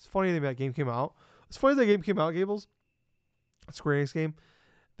 Harvestella. It's funny that game came out. It's funny that game came out, Gables. Square Enix game.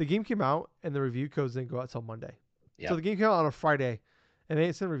 The game came out and the review codes didn't go out till Monday. So the Yep. game came out on a Friday, and they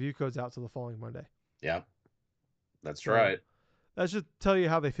didn't send review codes out till the following Monday. Yep. That's So right. that should tell you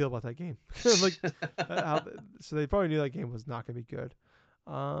how they feel about that game. like so they probably knew that game was not going to be good.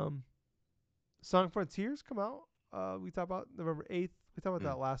 Um, Sonic Frontiers come out. We talked about November 8th. We talked about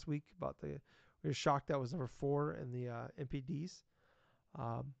that last week about we were shocked that was number 4 in the MPDs.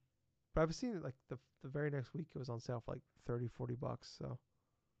 Um, but I've seen it like the very next week it was on sale for like 30-40 bucks. So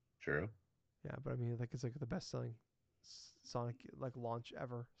True. yeah, but I mean like it's like the best selling Sonic like launch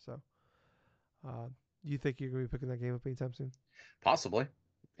ever. So uh, you think you're gonna be picking that game up anytime soon? Possibly.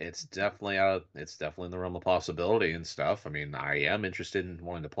 It's definitely in the realm of possibility and stuff. I mean, I am interested in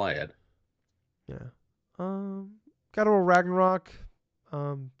wanting to play it. Yeah. God of War Ragnarok.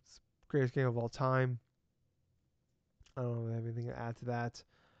 It's the greatest game of all time. I don't know if I have anything to add to that.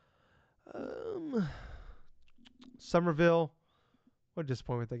 Um, Somerville. What a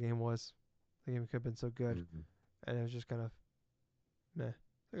disappointment that game was. The game could have been so good, Mhm. and it was just kind of meh,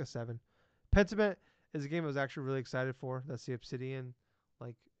 like a 7. Pentiment is a game I was actually really excited for. That's the Obsidian,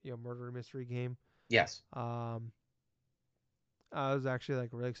 like murder mystery game. Yes. Um, I was actually like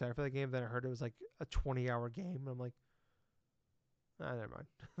really excited for that game. Then I heard it was like a 20-hour game, and I'm like, never mind.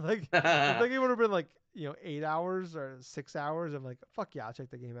 like if that game would have been like 8 hours or 6 hours, I'm like, fuck yeah, I'll check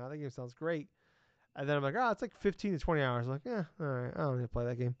the game out. That game sounds great. And then I'm like, it's like 15 to 20 hours. I'm like, all right, I don't need to play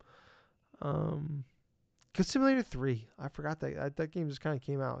that game. Um, Good Simulator 3. I forgot that game just kind of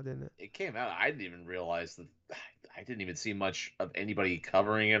came out, didn't it? It came out. I didn't even realize that. I didn't even see much of anybody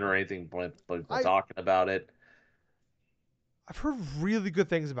covering it or anything, but people I talking about it. I've heard really good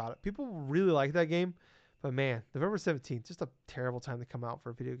things about it. People really like that game, but man, November 17th, just a terrible time to come out for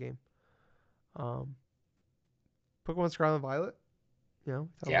a video game. Um, Pokemon Scarlet and Violet, talk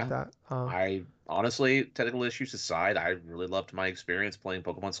about Yeah, that. I honestly, technical issues aside, I really loved my experience playing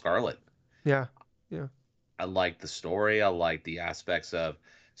Pokemon Scarlet. Yeah, yeah, I liked the story. I liked the aspects of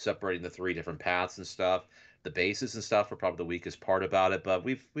separating the three different paths and stuff. The bases and stuff were probably the weakest part about it, but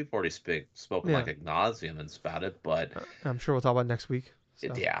we've already spoken yeah. like ad nauseum about it. But I'm sure we'll talk about it next week. it,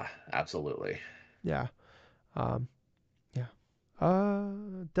 So yeah, absolutely. yeah, um, yeah.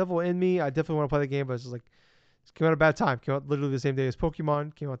 Devil in Me. I definitely want to play the game, but it's just like it came out at a bad time. Came out literally the same day as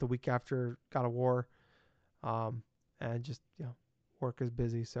Pokemon. Came out the week after God of War. Um, and just work is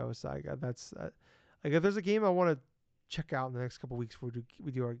busy, so it's like like if there's a game I want to check out in the next couple weeks before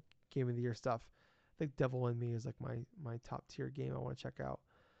we do our game of the year stuff. I think Devil in Me is like my top tier game I want to check out.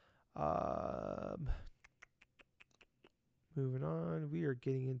 Um, Moving on, we are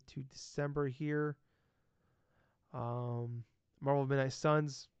getting into December here. Um, Marvel Midnight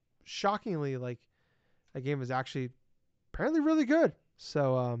Suns, shockingly, like that game is actually apparently really good.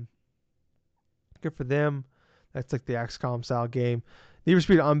 So good for them. That's like the XCOM style game. Need for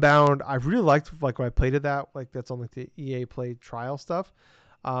Speed Unbound. I really liked like when I played it that like that's on like the EA Play trial stuff.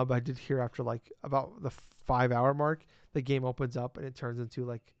 But I did hear after like about the 5 hour mark, the game opens up and it turns into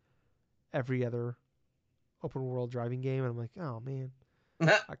like every other open world driving game, and I'm like, oh man,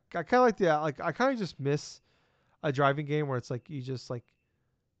 I kind of like the like I kind of just miss a driving game where it's like you just like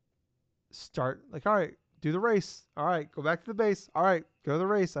start like all right, do the race, all right, go back to the base, all right, go to the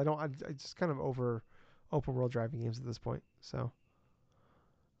race. I just kind of over open world driving games at this point. So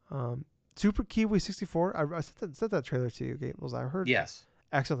um, Super Kiwi 64. I sent that trailer to you, Gables. I heard Yes.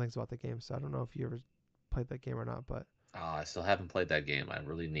 excellent things about the game, so I don't know if you ever played that game or not, but Oh, I still haven't played that game. I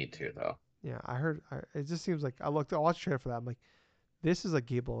really need to though. yeah, I heard. It just seems like I watched the trailer for that. I'm like, this is a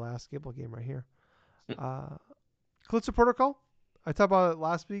Gable game right here. Uh, Callisto Protocol. I talked about it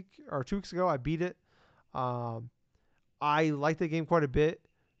last week or 2 weeks ago. I beat it. Um, I like the game quite a bit.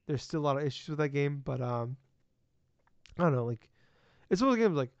 There's still a lot of issues with that game, but I don't know. Like it's one of the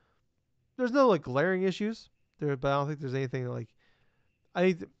games like there's no like glaring issues there, but I don't think there's anything like I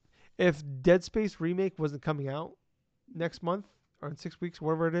think if Dead Space remake wasn't coming out next month or in 6 weeks,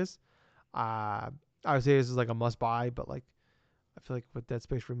 whatever it is, uh, I would say this is like a must buy. But like I feel like with Dead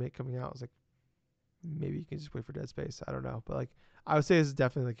Space remake coming out, it's like maybe you can just wait for Dead Space. I don't know, but like I would say this is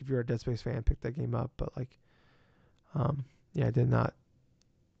definitely like if you're a Dead Space fan, pick that game up. But like yeah, I did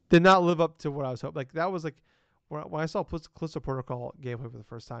not live up to what I was hoping. Like that was like when I saw Callisto Protocol gameplay for the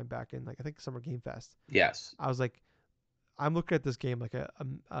first time back in like I think Summer Game Fest. Yes. I was like, I'm looking at this game like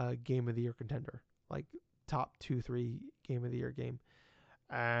a game of the year contender, like top 2, 3 game of the year game.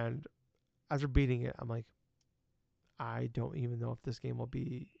 And after beating it, I'm like, I don't even know if this game will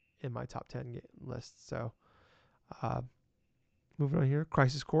be in my top 10 list. So, uh, moving on here,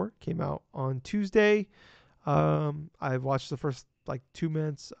 Crisis Core came out on Tuesday. I watched the first like 2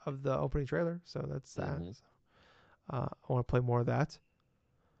 minutes of the opening trailer, so that's that. Hmm. So, I want to play more of that.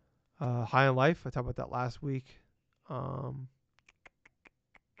 High on Life, I talked about that last week. Um,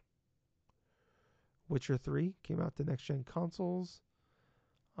 Witcher 3 came out to next gen consoles.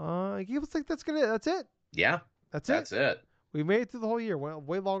 It looks like that's it. Yeah, That's it. that's it. We made it through the whole year. Well,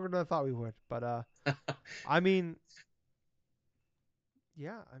 way longer than I thought we would. But I mean,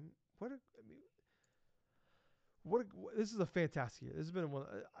 yeah. I mean, this is a fantastic year. This has been one.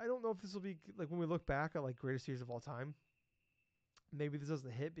 I don't know if this will be like when we look back at like greatest years of all time. Maybe this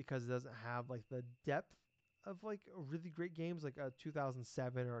doesn't hit because it doesn't have like the depth of like really great games like a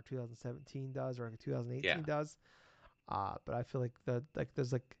 2007 or a 2017 does or like a Yeah. 2018 does. But I feel like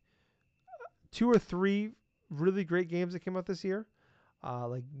there's like 2 or 3 really great games that came out this year,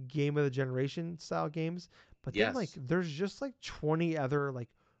 like game of the generation style games. But then like Yes. there's just like 20 other like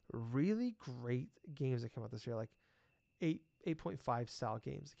really great games that came out this year, like 8.5 style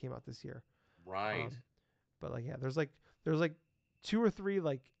games that came out this year. Right. Um, but like yeah, there's like 2 or 3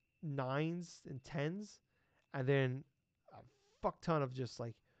 like nines and tens, and then a fuck ton of just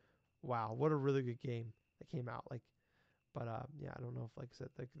like wow, what a really good game that came out. Like but yeah, I don't know if like I said,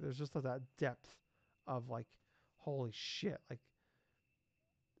 like there's just that depth of like, holy shit, like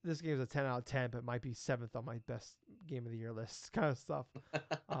this game's a 10 out of 10, but might be seventh on my best game of the year list, kind of stuff.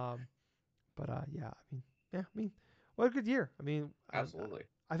 Um, but yeah, I mean, what a good year. I mean, Absolutely.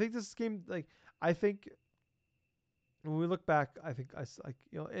 I think this game, like, I think when we look back, I think I like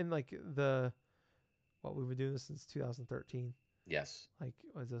in like what we've been doing this since 2013. Yes. Like,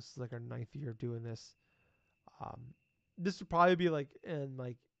 was this like our ninth year doing this? Um, this would probably be like in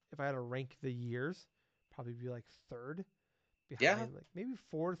like if I had to rank the years, probably be like third Yeah. behind, like maybe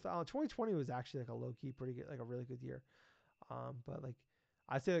fourth. 2020 was actually like a low key pretty good, like a really good year. But like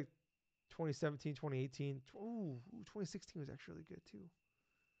I'd say like 2017, 2018, ooh, 2016 was actually really good too.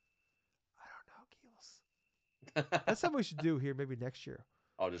 I don't know, Keels. That's something we should do here maybe next year.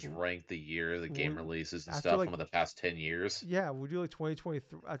 I'll just rank the year, the game We, releases and after stuff like from the past 10 years. yeah, we do like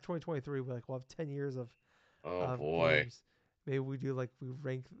 2023, 2023. We like we'll have 10 years Oh of boy. games. Maybe we do like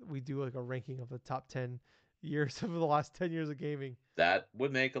a ranking of the top 10 years of the last 10 years of gaming. That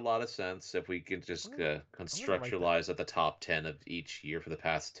would make a lot of sense if we could I'm just gonna I'm gonna write that. conceptualize at the top 10 of each year for the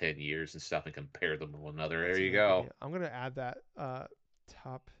past 10 years and stuff and compare them to one another. There That's a you really good go. idea. I'm gonna add that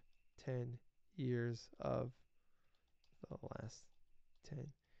top 10 years of the last 10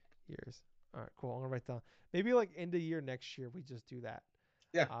 years. All right, cool. I'm gonna write down. Maybe like end of year next year we just do that.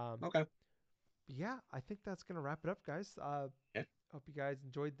 Yeah. Um, Okay. yeah, I think that's gonna wrap it up, guys. Yeah. Hope you guys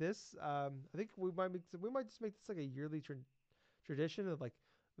enjoyed this. I think we might just make this like a yearly tradition of like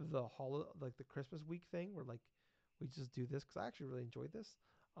like the Christmas week thing where like we just do this because I actually really enjoyed this.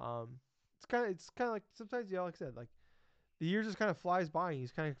 Um, it's kind of like sometimes yeah, like I said, like the year just kind of flies by and you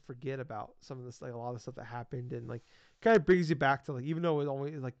just kind of forget about some of this, like a lot of the stuff that happened, and like kind of brings you back to like even though it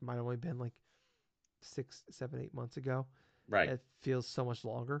only like might have only been like 6, 7, 8 months ago, Right. it feels so much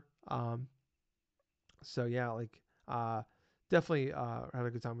longer. So yeah, like definitely had a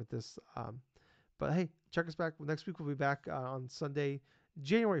good time with this. But hey, check us back next week. We'll be back on Sunday,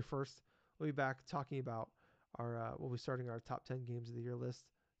 January 1st. We'll be back talking about we'll be starting our top 10 games of the year list.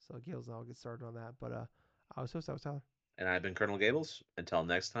 So Gail's and I'll get started on that. But I was Tyler. And I've been Colonel Gables. Until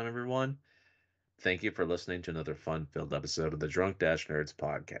next time, everyone, thank you for listening to another fun filled episode of the Drunk Dash Nerds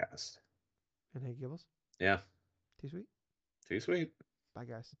podcast. And hey, Gables. Yeah. Too sweet. Too sweet. Bye,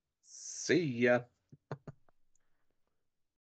 guys. See ya.